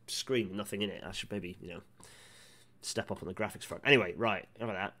it's just a screen, nothing in it. I should maybe step up on the graphics front. Anyway, right. How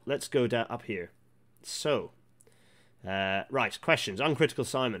about that? Let's go down up here. So, right, questions. Uncritical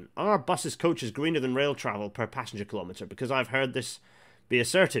Simon. Are buses, coaches greener than rail travel per passenger kilometre? Because I've heard this be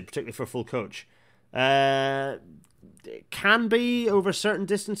asserted, particularly for a full coach. It can be over certain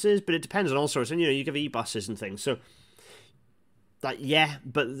distances, but it depends on all sorts. And, you give e-buses and things. So, yeah,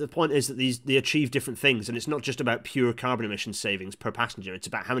 but the point is that they achieve different things. And it's not just about pure carbon emission savings per passenger. It's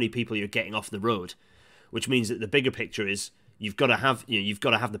about how many people you're getting off the road, which means that the bigger picture is you've got to have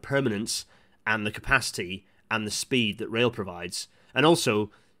the permanence and the capacity and the speed that rail provides. And also,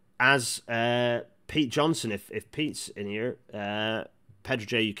 as Pete Johnson, if Pete's in here, Pedro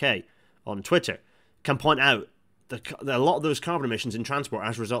J UK on Twitter, can point out a lot of those carbon emissions in transport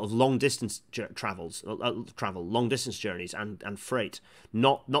as a result of long distance long distance journeys and freight,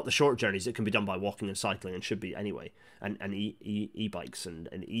 not the short journeys that can be done by walking and cycling and should be anyway, and e-bikes and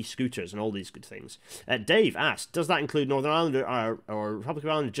e-scooters and all these good things. Dave asked, does that include Northern Ireland or Republic of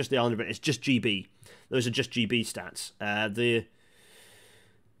Ireland, or just the island of it? It's just GB. Those are just GB stats. The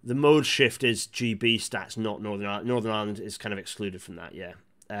mode shift is GB stats, not Northern Ireland. Northern Ireland is kind of excluded from that, yeah.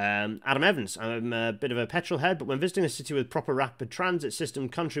 Adam Evans, I'm a bit of a petrol head, but when visiting a city with proper rapid transit system,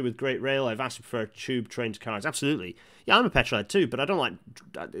 country with great rail, I vastly prefer tube, train to cars. Absolutely. Yeah, I'm a petrol head too, but I don't like...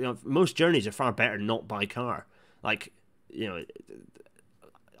 most journeys are far better not by car. Like,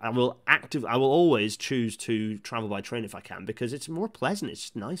 I will always choose to travel by train if I can, because it's more pleasant, it's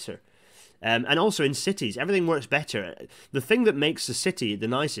just nicer. And also in cities, everything works better. The thing that makes the city the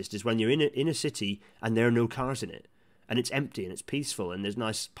nicest is when you're in a city and there are no cars in it. And it's empty and it's peaceful and there's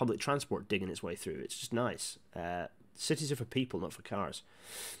nice public transport digging its way through. It's just nice. Cities are for people, not for cars.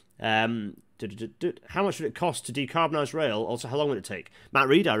 How much would it cost to decarbonise rail? Also, how long would it take? Matt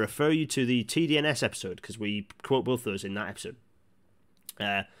Reed, I refer you to the TDNS episode because we quote both those in that episode.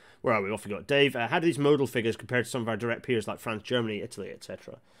 Where are we? Off we got. Dave, how do these modal figures compare to some of our direct peers like France, Germany, Italy,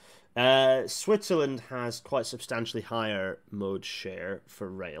 etc.? Switzerland has quite substantially higher mode share for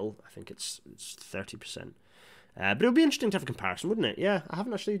rail. I think it's 30%. But it would be interesting to have a comparison, wouldn't it? Yeah, I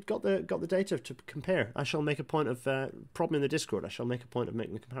haven't actually got the data to compare. I shall make a point of, probably in the Discord, I shall make a point of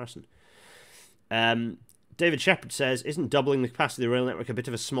making the comparison. David Shepherd says, isn't doubling the capacity of the rail network a bit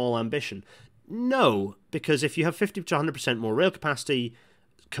of a small ambition? No, because if you have 50 to 100% more rail capacity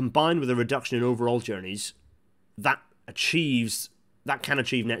combined with a reduction in overall journeys, that can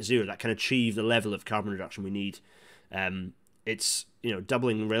achieve net zero. That can achieve the level of carbon reduction we need. It's,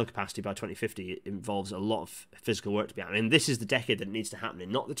 doubling rail capacity by 2050 it involves a lot of physical work to be done. I mean, this is the decade that it needs to happen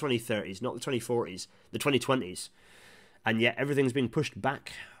in, not the 2030s, not the 2040s, the 2020s. And yet everything's being pushed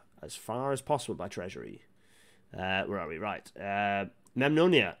back as far as possible by Treasury. Where are we? Right.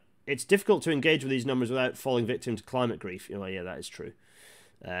 Memnonia. It's difficult to engage with these numbers without falling victim to climate grief. Yeah, that is true.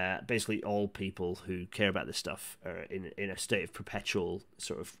 Basically, all people who care about this stuff are in a state of perpetual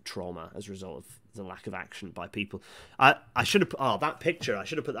sort of trauma as a result of the lack of action by people. I should have put that picture. I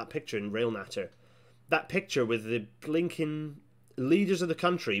should have put that picture in Rail Natter. That picture with the blinking leaders of the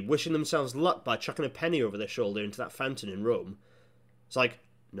country wishing themselves luck by chucking a penny over their shoulder into that fountain in Rome. It's like,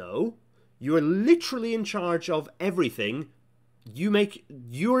 no, you are literally in charge of everything.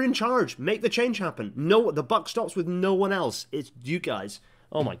 You're in charge. Make the change happen. No, the buck stops with no one else. It's you guys.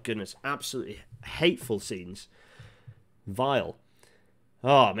 Oh my goodness, absolutely hateful scenes. Vile.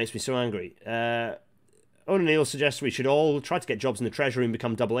 Oh, it makes me so angry. O'Neill suggests we should all try to get jobs in the Treasury and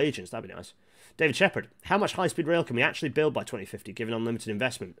become double agents. That'd be nice. David Shepherd, how much high-speed rail can we actually build by 2050 given unlimited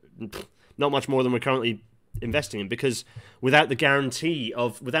investment? Not much more than we're currently investing in, because without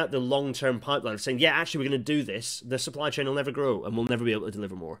the long-term pipeline of saying, yeah, actually we're going to do this, the supply chain will never grow and we'll never be able to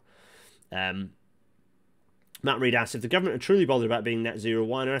deliver more. Matt Reed asks, if the government are truly bothered about being net zero,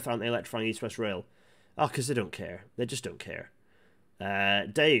 why on earth aren't they electrifying East West Rail? Oh, because they don't care. They just don't care.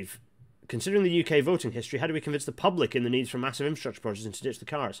 Dave, considering the UK voting history, how do we convince the public in the needs for massive infrastructure projects and to ditch the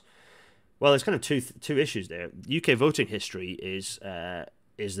cars? Well, there's kind of two issues there. UK voting history is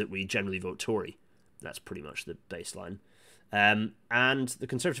that we generally vote Tory. That's pretty much the baseline. And the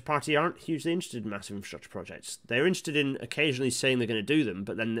Conservative Party aren't hugely interested in massive infrastructure projects. They're interested in occasionally saying they're going to do them,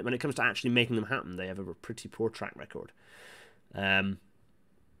 but then when it comes to actually making them happen, they have a pretty poor track record.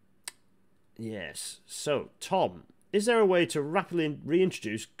 Yes. So, Tom, is there a way to rapidly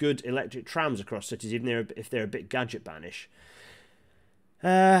reintroduce good electric trams across cities, even if they're a bit gadget banish?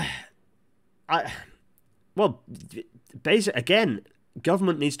 Again,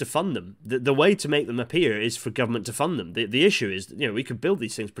 government needs to fund them. The way to make them appear is for government to fund them. The issue is, we could build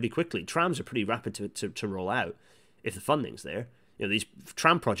these things pretty quickly. Trams are pretty rapid to roll out if the funding's there. These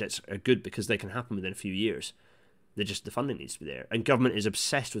tram projects are good because they can happen within a few years. The funding needs to be there. And government is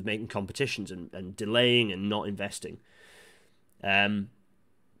obsessed with making competitions and delaying and not investing. Graham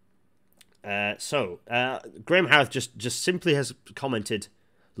Houth just simply has commented,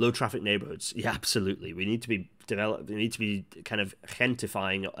 low traffic neighborhoods. Yeah, absolutely. We need to be kind of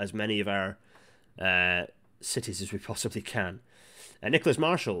gentrifying as many of our cities as we possibly can. Nicholas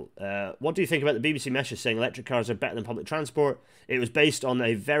Marshall, what do you think about the BBC message saying electric cars are better than public transport? It was based on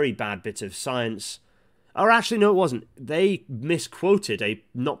a very bad bit of science. Or actually, no, it wasn't. They misquoted a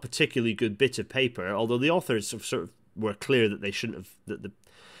not particularly good bit of paper, although the authors sort of were clear that they shouldn't have, that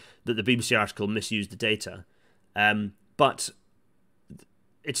the BBC article misused the data. But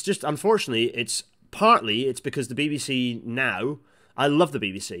it's just, unfortunately, it's because the BBC now, I love the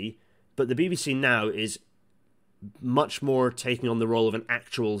BBC, but the BBC now is much more taking on the role of an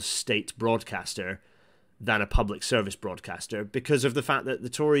actual state broadcaster than a public service broadcaster, because of the fact that the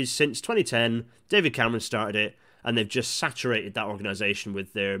Tories, since 2010, David Cameron started it, and they've just saturated that organisation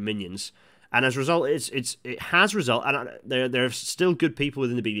with their minions. And as a result, it has resulted, and there are still good people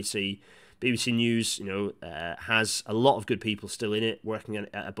within the BBC. BBC News, has a lot of good people still in it, working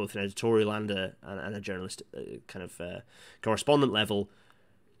at both an editorial and a journalist correspondent level.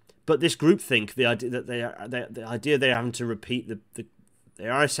 But this groupthink, the idea that the idea they're having to repeat they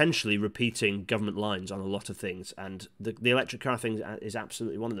are essentially repeating government lines on a lot of things, and the electric car thing is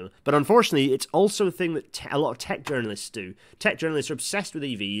absolutely one of them. But unfortunately, it's also a thing that a lot of tech journalists do. Tech journalists are obsessed with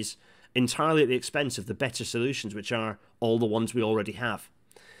EVs entirely at the expense of the better solutions, which are all the ones we already have.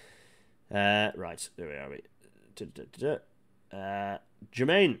 Right, there we are.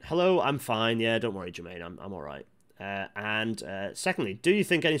 Jermaine, hello, I'm fine. Yeah, don't worry, Jermaine, I'm all right. And secondly, do you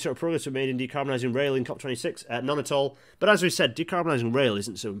think any sort of progress was made in decarbonising rail in COP26? None at all. But as we said, decarbonising rail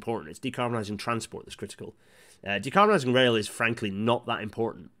isn't so important. It's decarbonising transport that's critical. Decarbonising rail is frankly not that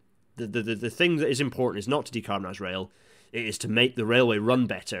important. The thing that is important is not to decarbonise rail. It is to make the railway run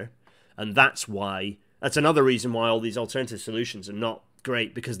better. And that's another reason why all these alternative solutions are not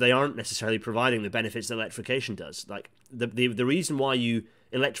great, because they aren't necessarily providing the benefits that electrification does. Like the reason why you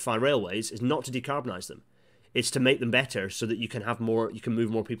electrify railways is not to decarbonise them. It's to make them better so that you can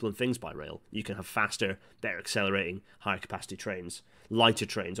move more people and things by rail. You can have faster, better accelerating, higher capacity trains, lighter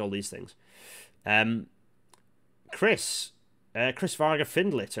trains, all these things. Chris Varga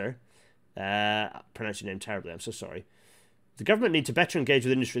Findlitter, pronounced your name terribly, I'm so sorry. The government need to better engage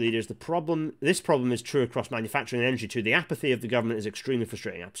with industry leaders. This problem is true across manufacturing and energy too. The apathy of the government is extremely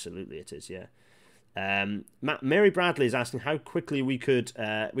frustrating. Absolutely it is, yeah. Mary Bradley is asking how quickly we could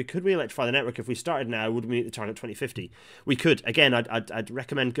re-electrify the network if we started now. Would we meet the target 2050? We could. Again, I'd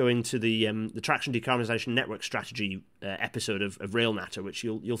recommend going to the Traction Decarbonisation Network Strategy episode of RailNatter, which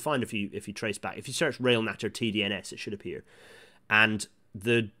you'll find if you trace back. If you search RailNatter TDNS, it should appear, and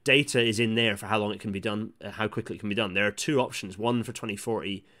the data is in there for how long it can be done, how quickly it can be done. There are two options: one for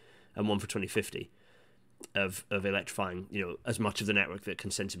 2040 and one for 2050. Of electrifying, as much of the network that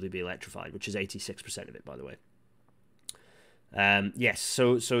can sensibly be electrified, which is 86% of it, by the way. Yes,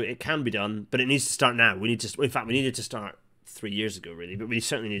 so it can be done, but it needs to start now. We needed to start 3 years ago, really, but we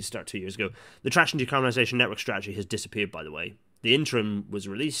certainly need to start 2 years ago. The Traction Decarbonisation Network Strategy has disappeared, by the way. The interim was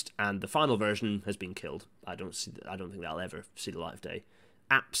released, and the final version has been killed. I don't think that'll ever see the light of day.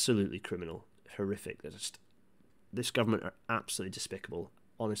 Absolutely criminal, horrific. This government are absolutely despicable,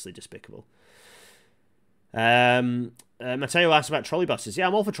 honestly despicable. Matteo asked about trolley buses. Yeah,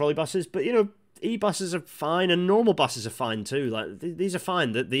 I'm all for trolley buses, but e-buses are fine and normal buses are fine too. Like these are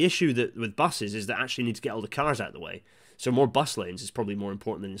fine. The issue with buses is that actually need to get all the cars out of the way. So more bus lanes is probably more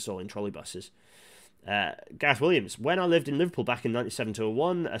important than installing trolley buses. Gareth Williams, when I lived in Liverpool back in 97 to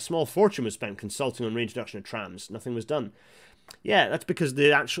 01, a small fortune was spent consulting on reintroduction of trams. Nothing was done. Yeah, that's because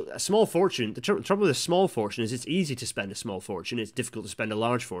a small fortune, the trouble with a small fortune is it's easy to spend a small fortune, it's difficult to spend a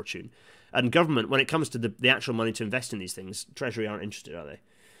large fortune. And government, when it comes to the actual money to invest in these things, Treasury aren't interested, are they?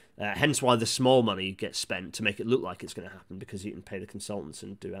 Hence why the small money gets spent to make it look like it's going to happen, because you can pay the consultants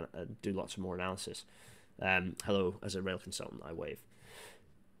and do lots of more analysis. Hello, as a rail consultant, I wave.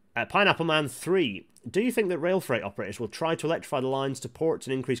 Pineapple Man 3. Do you think that rail freight operators will try to electrify the lines to ports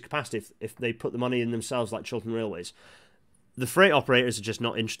and increase capacity if they put the money in themselves like Chiltern Railways? The freight operators are just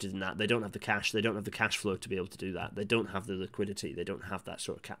not interested in that. They don't have the cash. They don't have the cash flow to be able to do that. They don't have the liquidity. They don't have that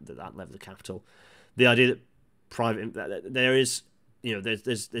sort of that level of capital. The idea that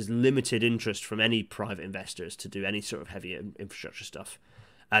there's limited interest from any private investors to do any sort of heavy infrastructure stuff.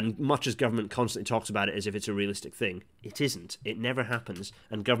 And much as government constantly talks about it as if it's a realistic thing, it isn't. It never happens,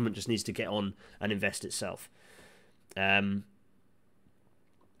 and government just needs to get on and invest itself.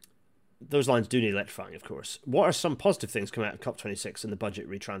 Those lines do need electrifying, of course. What are some positive things coming out of COP26 and the budget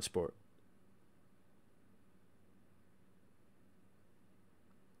retransport?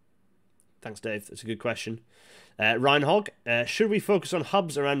 Thanks, Dave. That's a good question. Ryan Hogg, should we focus on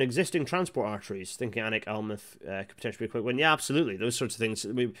hubs around existing transport arteries? Thinking Alnwick, Alnmouth could potentially be a quick win. Yeah, absolutely. Those sorts of things.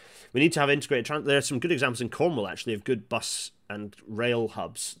 We need to have integrated there are some good examples in Cornwall, actually, of good bus and rail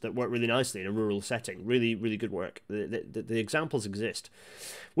hubs that work really nicely in a rural setting. Really, really good work. The examples exist.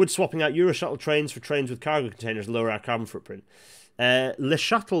 Would swapping out Eurosshuttle trains for trains with cargo containers lower our carbon footprint? Le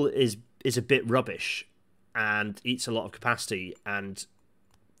Shuttle is a bit rubbish and eats a lot of capacity and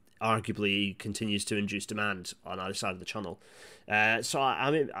arguably continues to induce demand on either side of the channel. So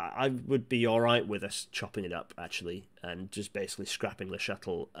I would be all right with us chopping it up, actually, and just basically scrapping Le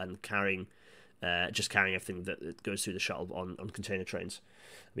Shuttle and carrying everything that goes through the shuttle on container trains.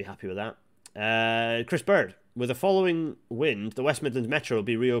 I'd be happy with that. Chris Bird, with the following wind, the West Midlands Metro will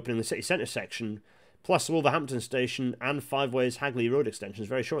be reopening the city centre section, plus Wolverhampton Station and Five Ways Hagley Road extensions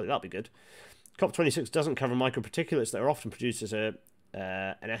very shortly. That'll be good. COP26 doesn't cover microparticulates that are often produced as an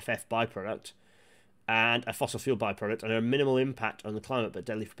FF byproduct, and a fossil fuel byproduct, and are minimal impact on the climate but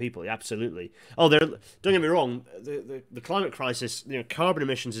deadly for people. Yeah, absolutely. Oh, don't get me wrong. The climate crisis, carbon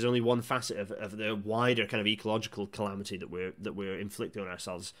emissions is only one facet of the wider kind of ecological calamity that we're inflicting on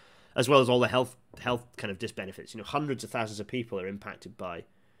ourselves, as well as all the health kind of disbenefits. Hundreds of thousands of people are impacted by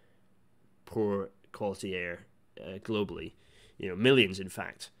poor quality air globally. Millions, in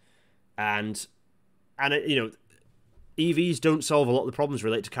fact, and EVs don't solve a lot of the problems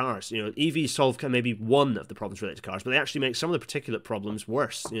related to cars. EVs solve maybe one of the problems related to cars, but they actually make some of the particulate problems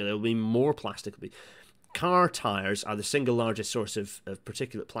worse. There'll be more plastic. Car tires are the single largest source of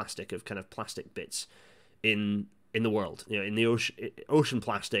particulate plastic, of kind of plastic bits in the world. In the ocean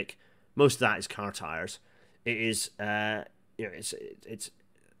plastic, most of that is car tires. It is, it's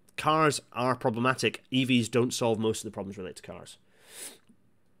cars are problematic. EVs don't solve most of the problems related to cars.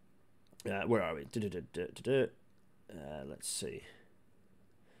 Where are we? Let's see.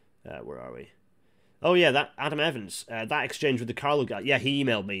 Where are we? Oh yeah, that Adam Evans. That exchange with the Carlo guy. Yeah, he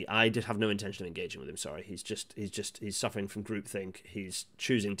emailed me. I did have no intention of engaging with him. Sorry. He's suffering from groupthink. He's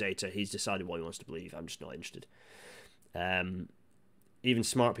choosing data. He's decided what he wants to believe. I'm just not interested. Even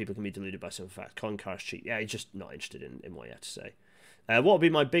smart people can be deluded by some facts. Con cars cheap. Yeah, he's just not interested in what you have to say. What would be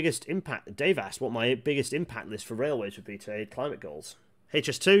my biggest impact? Dave asked what my biggest impact list for railways would be to aid climate goals.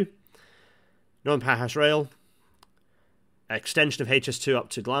 HS2, Northern Powerhouse Rail, extension of HS2 up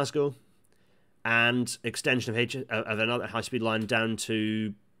to Glasgow, and extension of another high-speed line down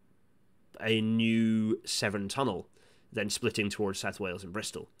to a new Severn Tunnel, then splitting towards South Wales and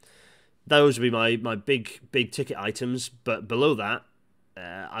Bristol. Those would be my big ticket items, but below that,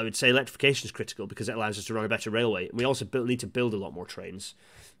 I would say electrification is critical because it allows us to run a better railway. And we also need to build a lot more trains.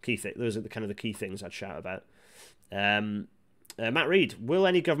 Those are the key things I'd shout about. Matt Reed, will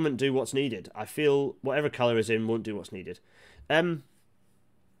any government do what's needed? I feel whatever colour is in won't do what's needed. No,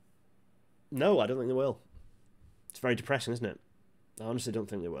 I don't think they will. It's very depressing, isn't it? I honestly don't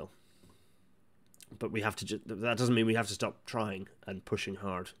think they will. But we have to. That doesn't mean we have to stop trying and pushing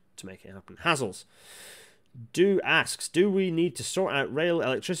hard to make it happen. Hazzles asks, do we need to sort out rail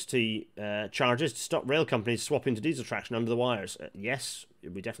electricity charges to stop rail companies swapping to diesel traction under the wires? Yes,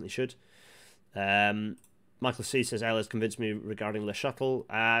 we definitely should. Michael C says, Ella's convinced me regarding Le Shuttle.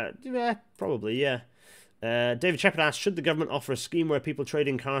 Yeah, probably, yeah. David Shepard asks, should the government offer a scheme where people trade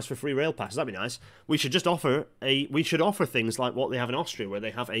in cars for free rail passes? That'd be nice. We should offer things like what they have in Austria, where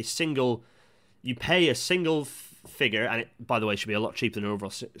they have a single, you pay a single figure, and it, by the way, should be a lot cheaper than an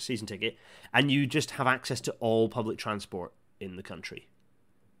overall season ticket, and you just have access to all public transport in the country.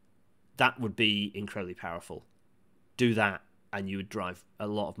 That would be incredibly powerful. Do that, and you would drive a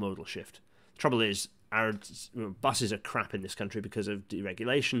lot of modal shift. The trouble is, our buses are crap in this country because of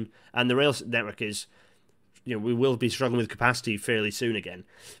deregulation, and the rail network is, we will be struggling with capacity fairly soon again.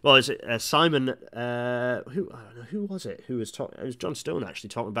 Well, it's Simon, who was it? Who was talking? It was John Stone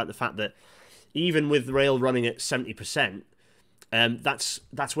actually talking about the fact that even with rail running at 70%,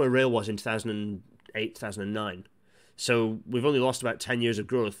 that's where rail was in 2008, 2009. So we've only lost about 10 years of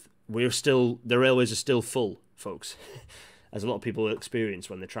growth. The railways are still full, folks, as a lot of people experience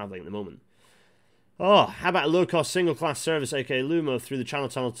when they're travelling at the moment. Oh, how about a low-cost single-class service, aka Lumo, through the Channel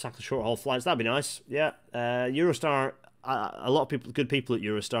Tunnel to tackle short-haul flights? That'd be nice. Yeah. Eurostar, a lot of good people at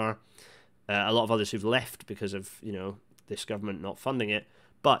Eurostar. A lot of others who've left because of, this government not funding it.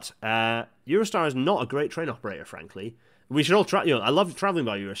 But Eurostar is not a great train operator, frankly. We should all try. I love travelling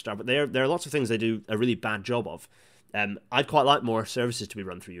by Eurostar, but there are lots of things they do a really bad job of. I'd quite like more services to be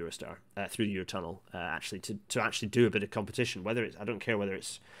run through Eurostar, through the Eurotunnel, actually, to actually do a bit of competition. I don't care whether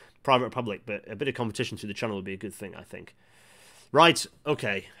it's private or public, but a bit of competition through the channel would be a good thing, I think. Right,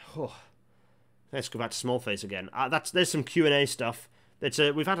 okay. Oh, let's go back to Smallface again. There's some Q&A stuff.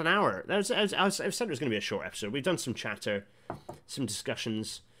 We've had an hour. I said it was going to be a short episode. We've done some chatter, some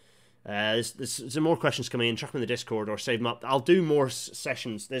discussions. There's some more questions coming in. Chuck them in the Discord or save them up. I'll do more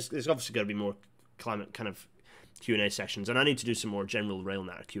sessions. There's obviously got to be more climate kind of Q&A sessions, and I need to do some more general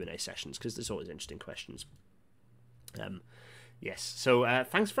RailNet Q&A sessions because there's always interesting questions. Yes. So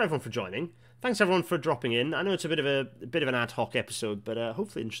thanks for everyone for joining. Thanks everyone for dropping in. I know it's a bit of an ad hoc episode, but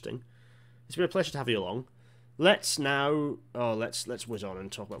hopefully interesting. It's been a pleasure to have you along. Let's whiz on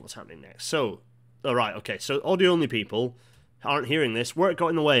and talk about what's happening next. So, all right, okay. So audio only people aren't hearing this. Work got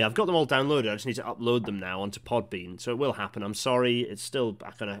in the way. I've got them all downloaded. I just need to upload them now onto Podbean. So it will happen. I'm sorry. It's still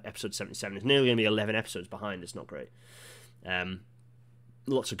back on episode 77. It's nearly going to be 11 episodes behind. It's not great.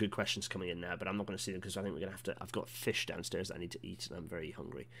 Lots of good questions coming in now, but I'm not going to see them because I think we're going to have to. I've got fish downstairs that I need to eat, and I'm very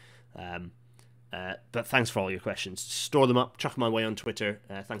hungry. But thanks for all your questions. Store them up, chuck them my way on Twitter.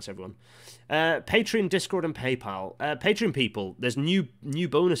 Thanks everyone. Patreon, Discord, and PayPal. Patreon people, there's new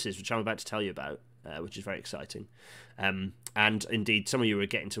bonuses which I'm about to tell you about. which is very exciting. And indeed, some of you were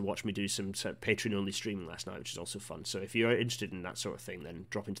getting to watch me do some sort of Patreon-only streaming last night, which is also fun. So if you're interested in that sort of thing, then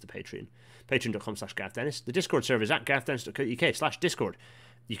drop into the Patreon. Patreon.com/GarethDennis. The Discord server is at garethdennis.co.uk/Discord.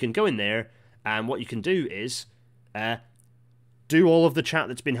 You can go in there, and what you can do is do all of the chat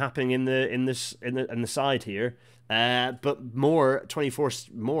that's been happening in the side here. But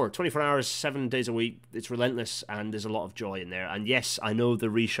 24 hours, 7 days a week. It's relentless, and there's a lot of joy in there. And yes, I know the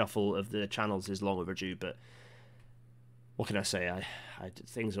reshuffle of the channels is long overdue, but what can I say?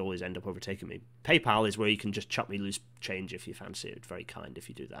 Things always end up overtaking me. PayPal is where you can just chuck me loose change if you fancy it. It's very kind if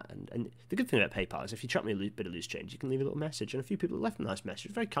you do that. And the good thing about PayPal is if you chuck me a bit of loose change, you can leave a little message. And a few people have left a nice message.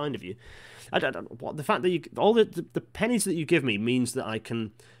 It's very kind of you. The fact that all the pennies that you give me means that I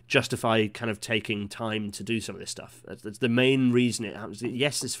can justify kind of taking time to do some of this stuff. That's the main reason it happens.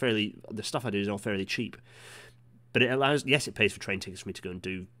 Yes, the stuff I do is all fairly cheap, but it allows. Yes, it pays for train tickets for me to go and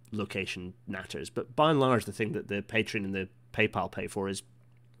do location natters. But by and large, the thing that the Patreon and the PayPal pay for is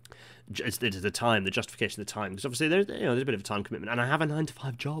the time, the justification of the time. Because obviously there's a bit of a time commitment, and I have a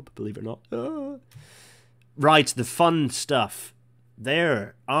 9-to-5 job, believe it or not. Right, the fun stuff.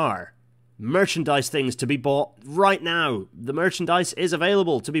 There are merchandise things to be bought right now. The merchandise is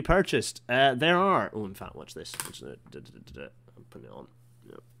available to be purchased. There are. Oh, in fact, watch this. I'm putting it on.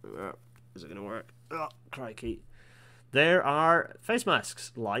 Is it going to work? Oh, crikey. There are face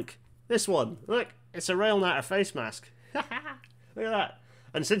masks like this one. Look, it's a Rail Natter face mask. Look at that.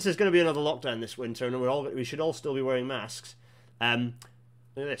 And since there's going to be another lockdown this winter, and we should all still be wearing masks. Look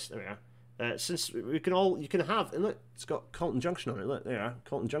at this. There we are. Since you can have, and look, it's got Colton Junction on it. Look, there you are,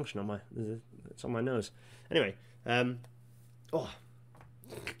 Colton Junction on it's on my nose. Anyway,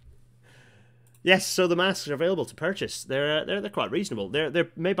 yes, so the masks are available to purchase. They're quite reasonable. They're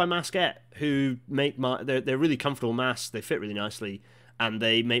made by Maskette, who make they're really comfortable masks. They fit really nicely, and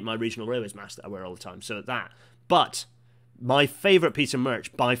they make my Regional Railways mask that I wear all the time. So but my favourite piece of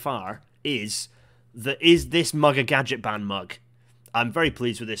merch by far is this mug a Gadget Band mug. I'm very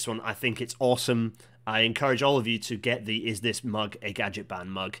pleased with this one. I think it's awesome. I encourage all of you to get the Is This Mug a Gadget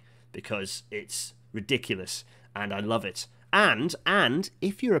Band mug, because it's ridiculous and I love it. And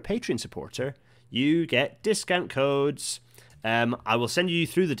if you're a Patreon supporter, you get discount codes. I will send you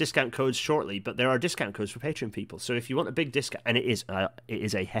through the discount codes shortly, but there are discount codes for Patreon people. So if you want a big discount, and it is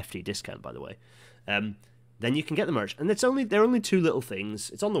a hefty discount, by the way, then you can get the merch. And they're only 2 little things.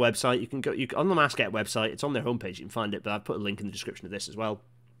 It's on the website. You can go on the Maskette website. It's on their homepage. You can find it, but I've put a link in the description of this as well.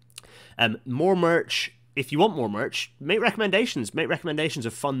 More merch. If you want more merch, make recommendations. Make recommendations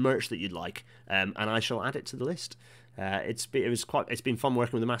of fun merch that you'd like, and I shall add it to the list. It's been fun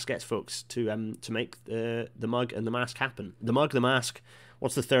working with the Maskette folks to make the mug and the mask happen. The mug, the mask.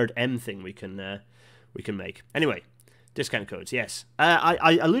 What's the third M thing we can make? Anyway, discount codes. Yes,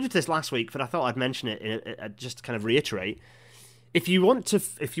 I alluded to this last week, but I thought I'd mention it just to kind of reiterate. If you want to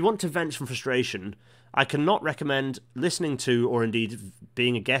vent some frustration, I cannot recommend listening to, or indeed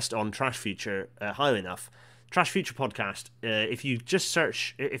being a guest on Trash Future highly enough. Trash Future podcast. If you just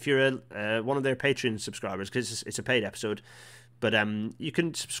search, if you're one of their Patreon subscribers, because it's a paid episode, but you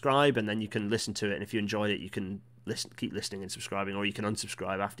can subscribe and then you can listen to it. And if you enjoy it, you can keep listening and subscribing, or you can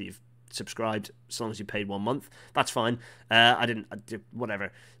unsubscribe after you've subscribed, as long as you paid 1 month. That's fine.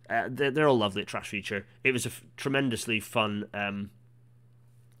 Whatever. They're all lovely at Trash Future. It was a tremendously fun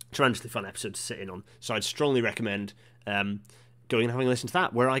episode to sit in on. So I'd strongly recommend going and having a listen to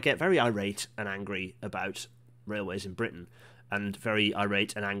that, where I get very irate and angry about railways in Britain, and very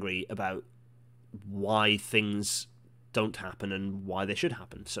irate and angry about why things don't happen and why they should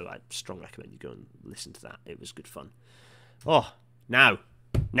happen. So I strongly recommend you go and listen to that. It was good fun. Now,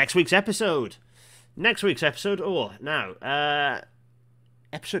 next week's episode. Episode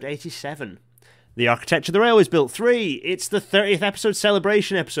 87. The Architecture of the Railways Built 3. It's the 30th episode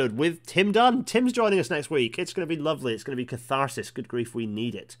celebration episode with Tim Dunn. Tim's joining us next week. It's going to be lovely. It's going to be catharsis. Good grief, we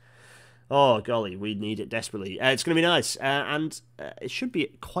need it. Oh, golly, we need it desperately. It's going to be nice, and it should be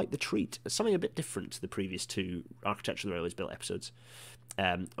quite the treat. Something a bit different to the previous 2 Architecture of the Railways Built episodes,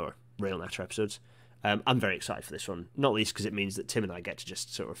 or Rail Natter episodes. I'm very excited for this one, not least because it means that Tim and I get to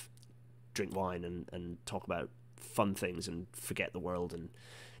just sort of drink wine and talk about fun things and forget the world and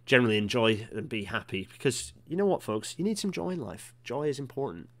generally enjoy and be happy, because you know what, folks, you need some joy in life. Joy is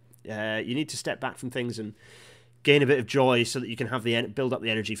important. You need to step back from things and gain a bit of joy so that you can have build up the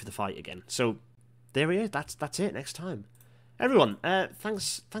energy for the fight again. So there we are. That's it. Next time, everyone.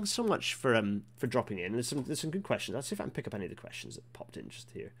 Thanks so much for dropping in. There's some good questions. Let's see if I can pick up any of the questions that popped in just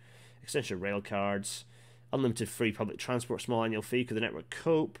here. Extension of rail cards, unlimited free public transport, small annual fee. Could the network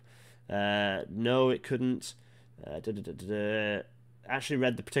cope? No, it couldn't. actually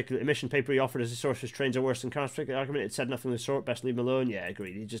read the particular emission paper he offered as a source for trains are worse than cars. Particular argument, it said nothing of the sort. Best leave him alone. Yeah,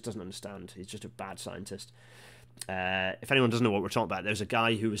 agreed. He just doesn't understand. He's just a bad scientist. If anyone doesn't know what we're talking about, there's a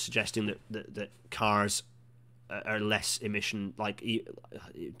guy who was suggesting that cars are less emission. Like he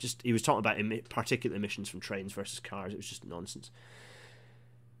was talking about particulate emissions from trains versus cars. It was just nonsense.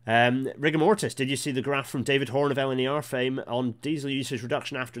 Rigor mortis, did you see the graph from David Horn of LNER fame on diesel usage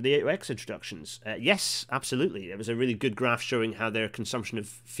reduction after the 8X introductions? Yes, absolutely. It was a really good graph showing how their consumption of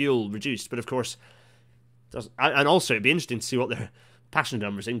fuel reduced. But of course, and also it'd be interesting to see what their passenger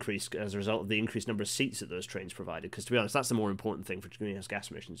numbers increased as a result of the increased number of seats that those trains provided. Because to be honest, that's the more important thing for greenhouse gas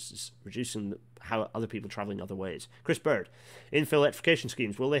emissions, is reducing how other people travelling other ways. Chris Bird, infill electrification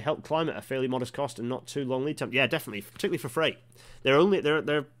schemes, will they help climate at a fairly modest cost and not too long lead time? Yeah, definitely, particularly for freight.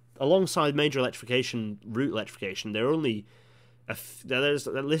 They're alongside major electrification, route electrification. They're only there's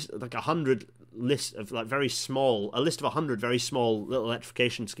a list like 100 list of like very small, a list of 100 very small little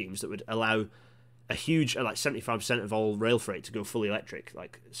electrification schemes that would allow a huge, like 75% of all rail freight to go fully electric.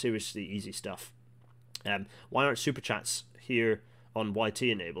 Like, seriously easy stuff. Why aren't super chats here on YT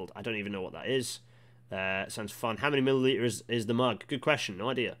enabled? I don't even know what that is. Sounds fun. How many milliliters is the mug? Good question. No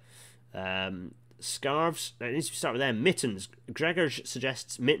idea. Scarves. It needs to start with them. Mittens. Gregor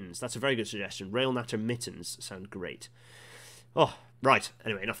suggests mittens. That's a very good suggestion. Rail Natter mittens sound great. Oh, right.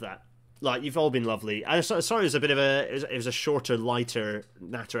 Anyway, enough of that. Like, you've all been lovely. Sorry, it was a bit of it was a shorter, lighter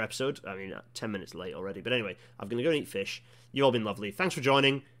Natter episode. I mean, 10 minutes late already. But anyway, I'm going to go and eat fish. You've all been lovely. Thanks for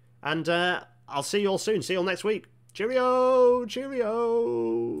joining. And I'll see you all soon. See you all next week. Cheerio!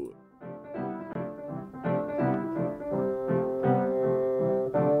 Cheerio!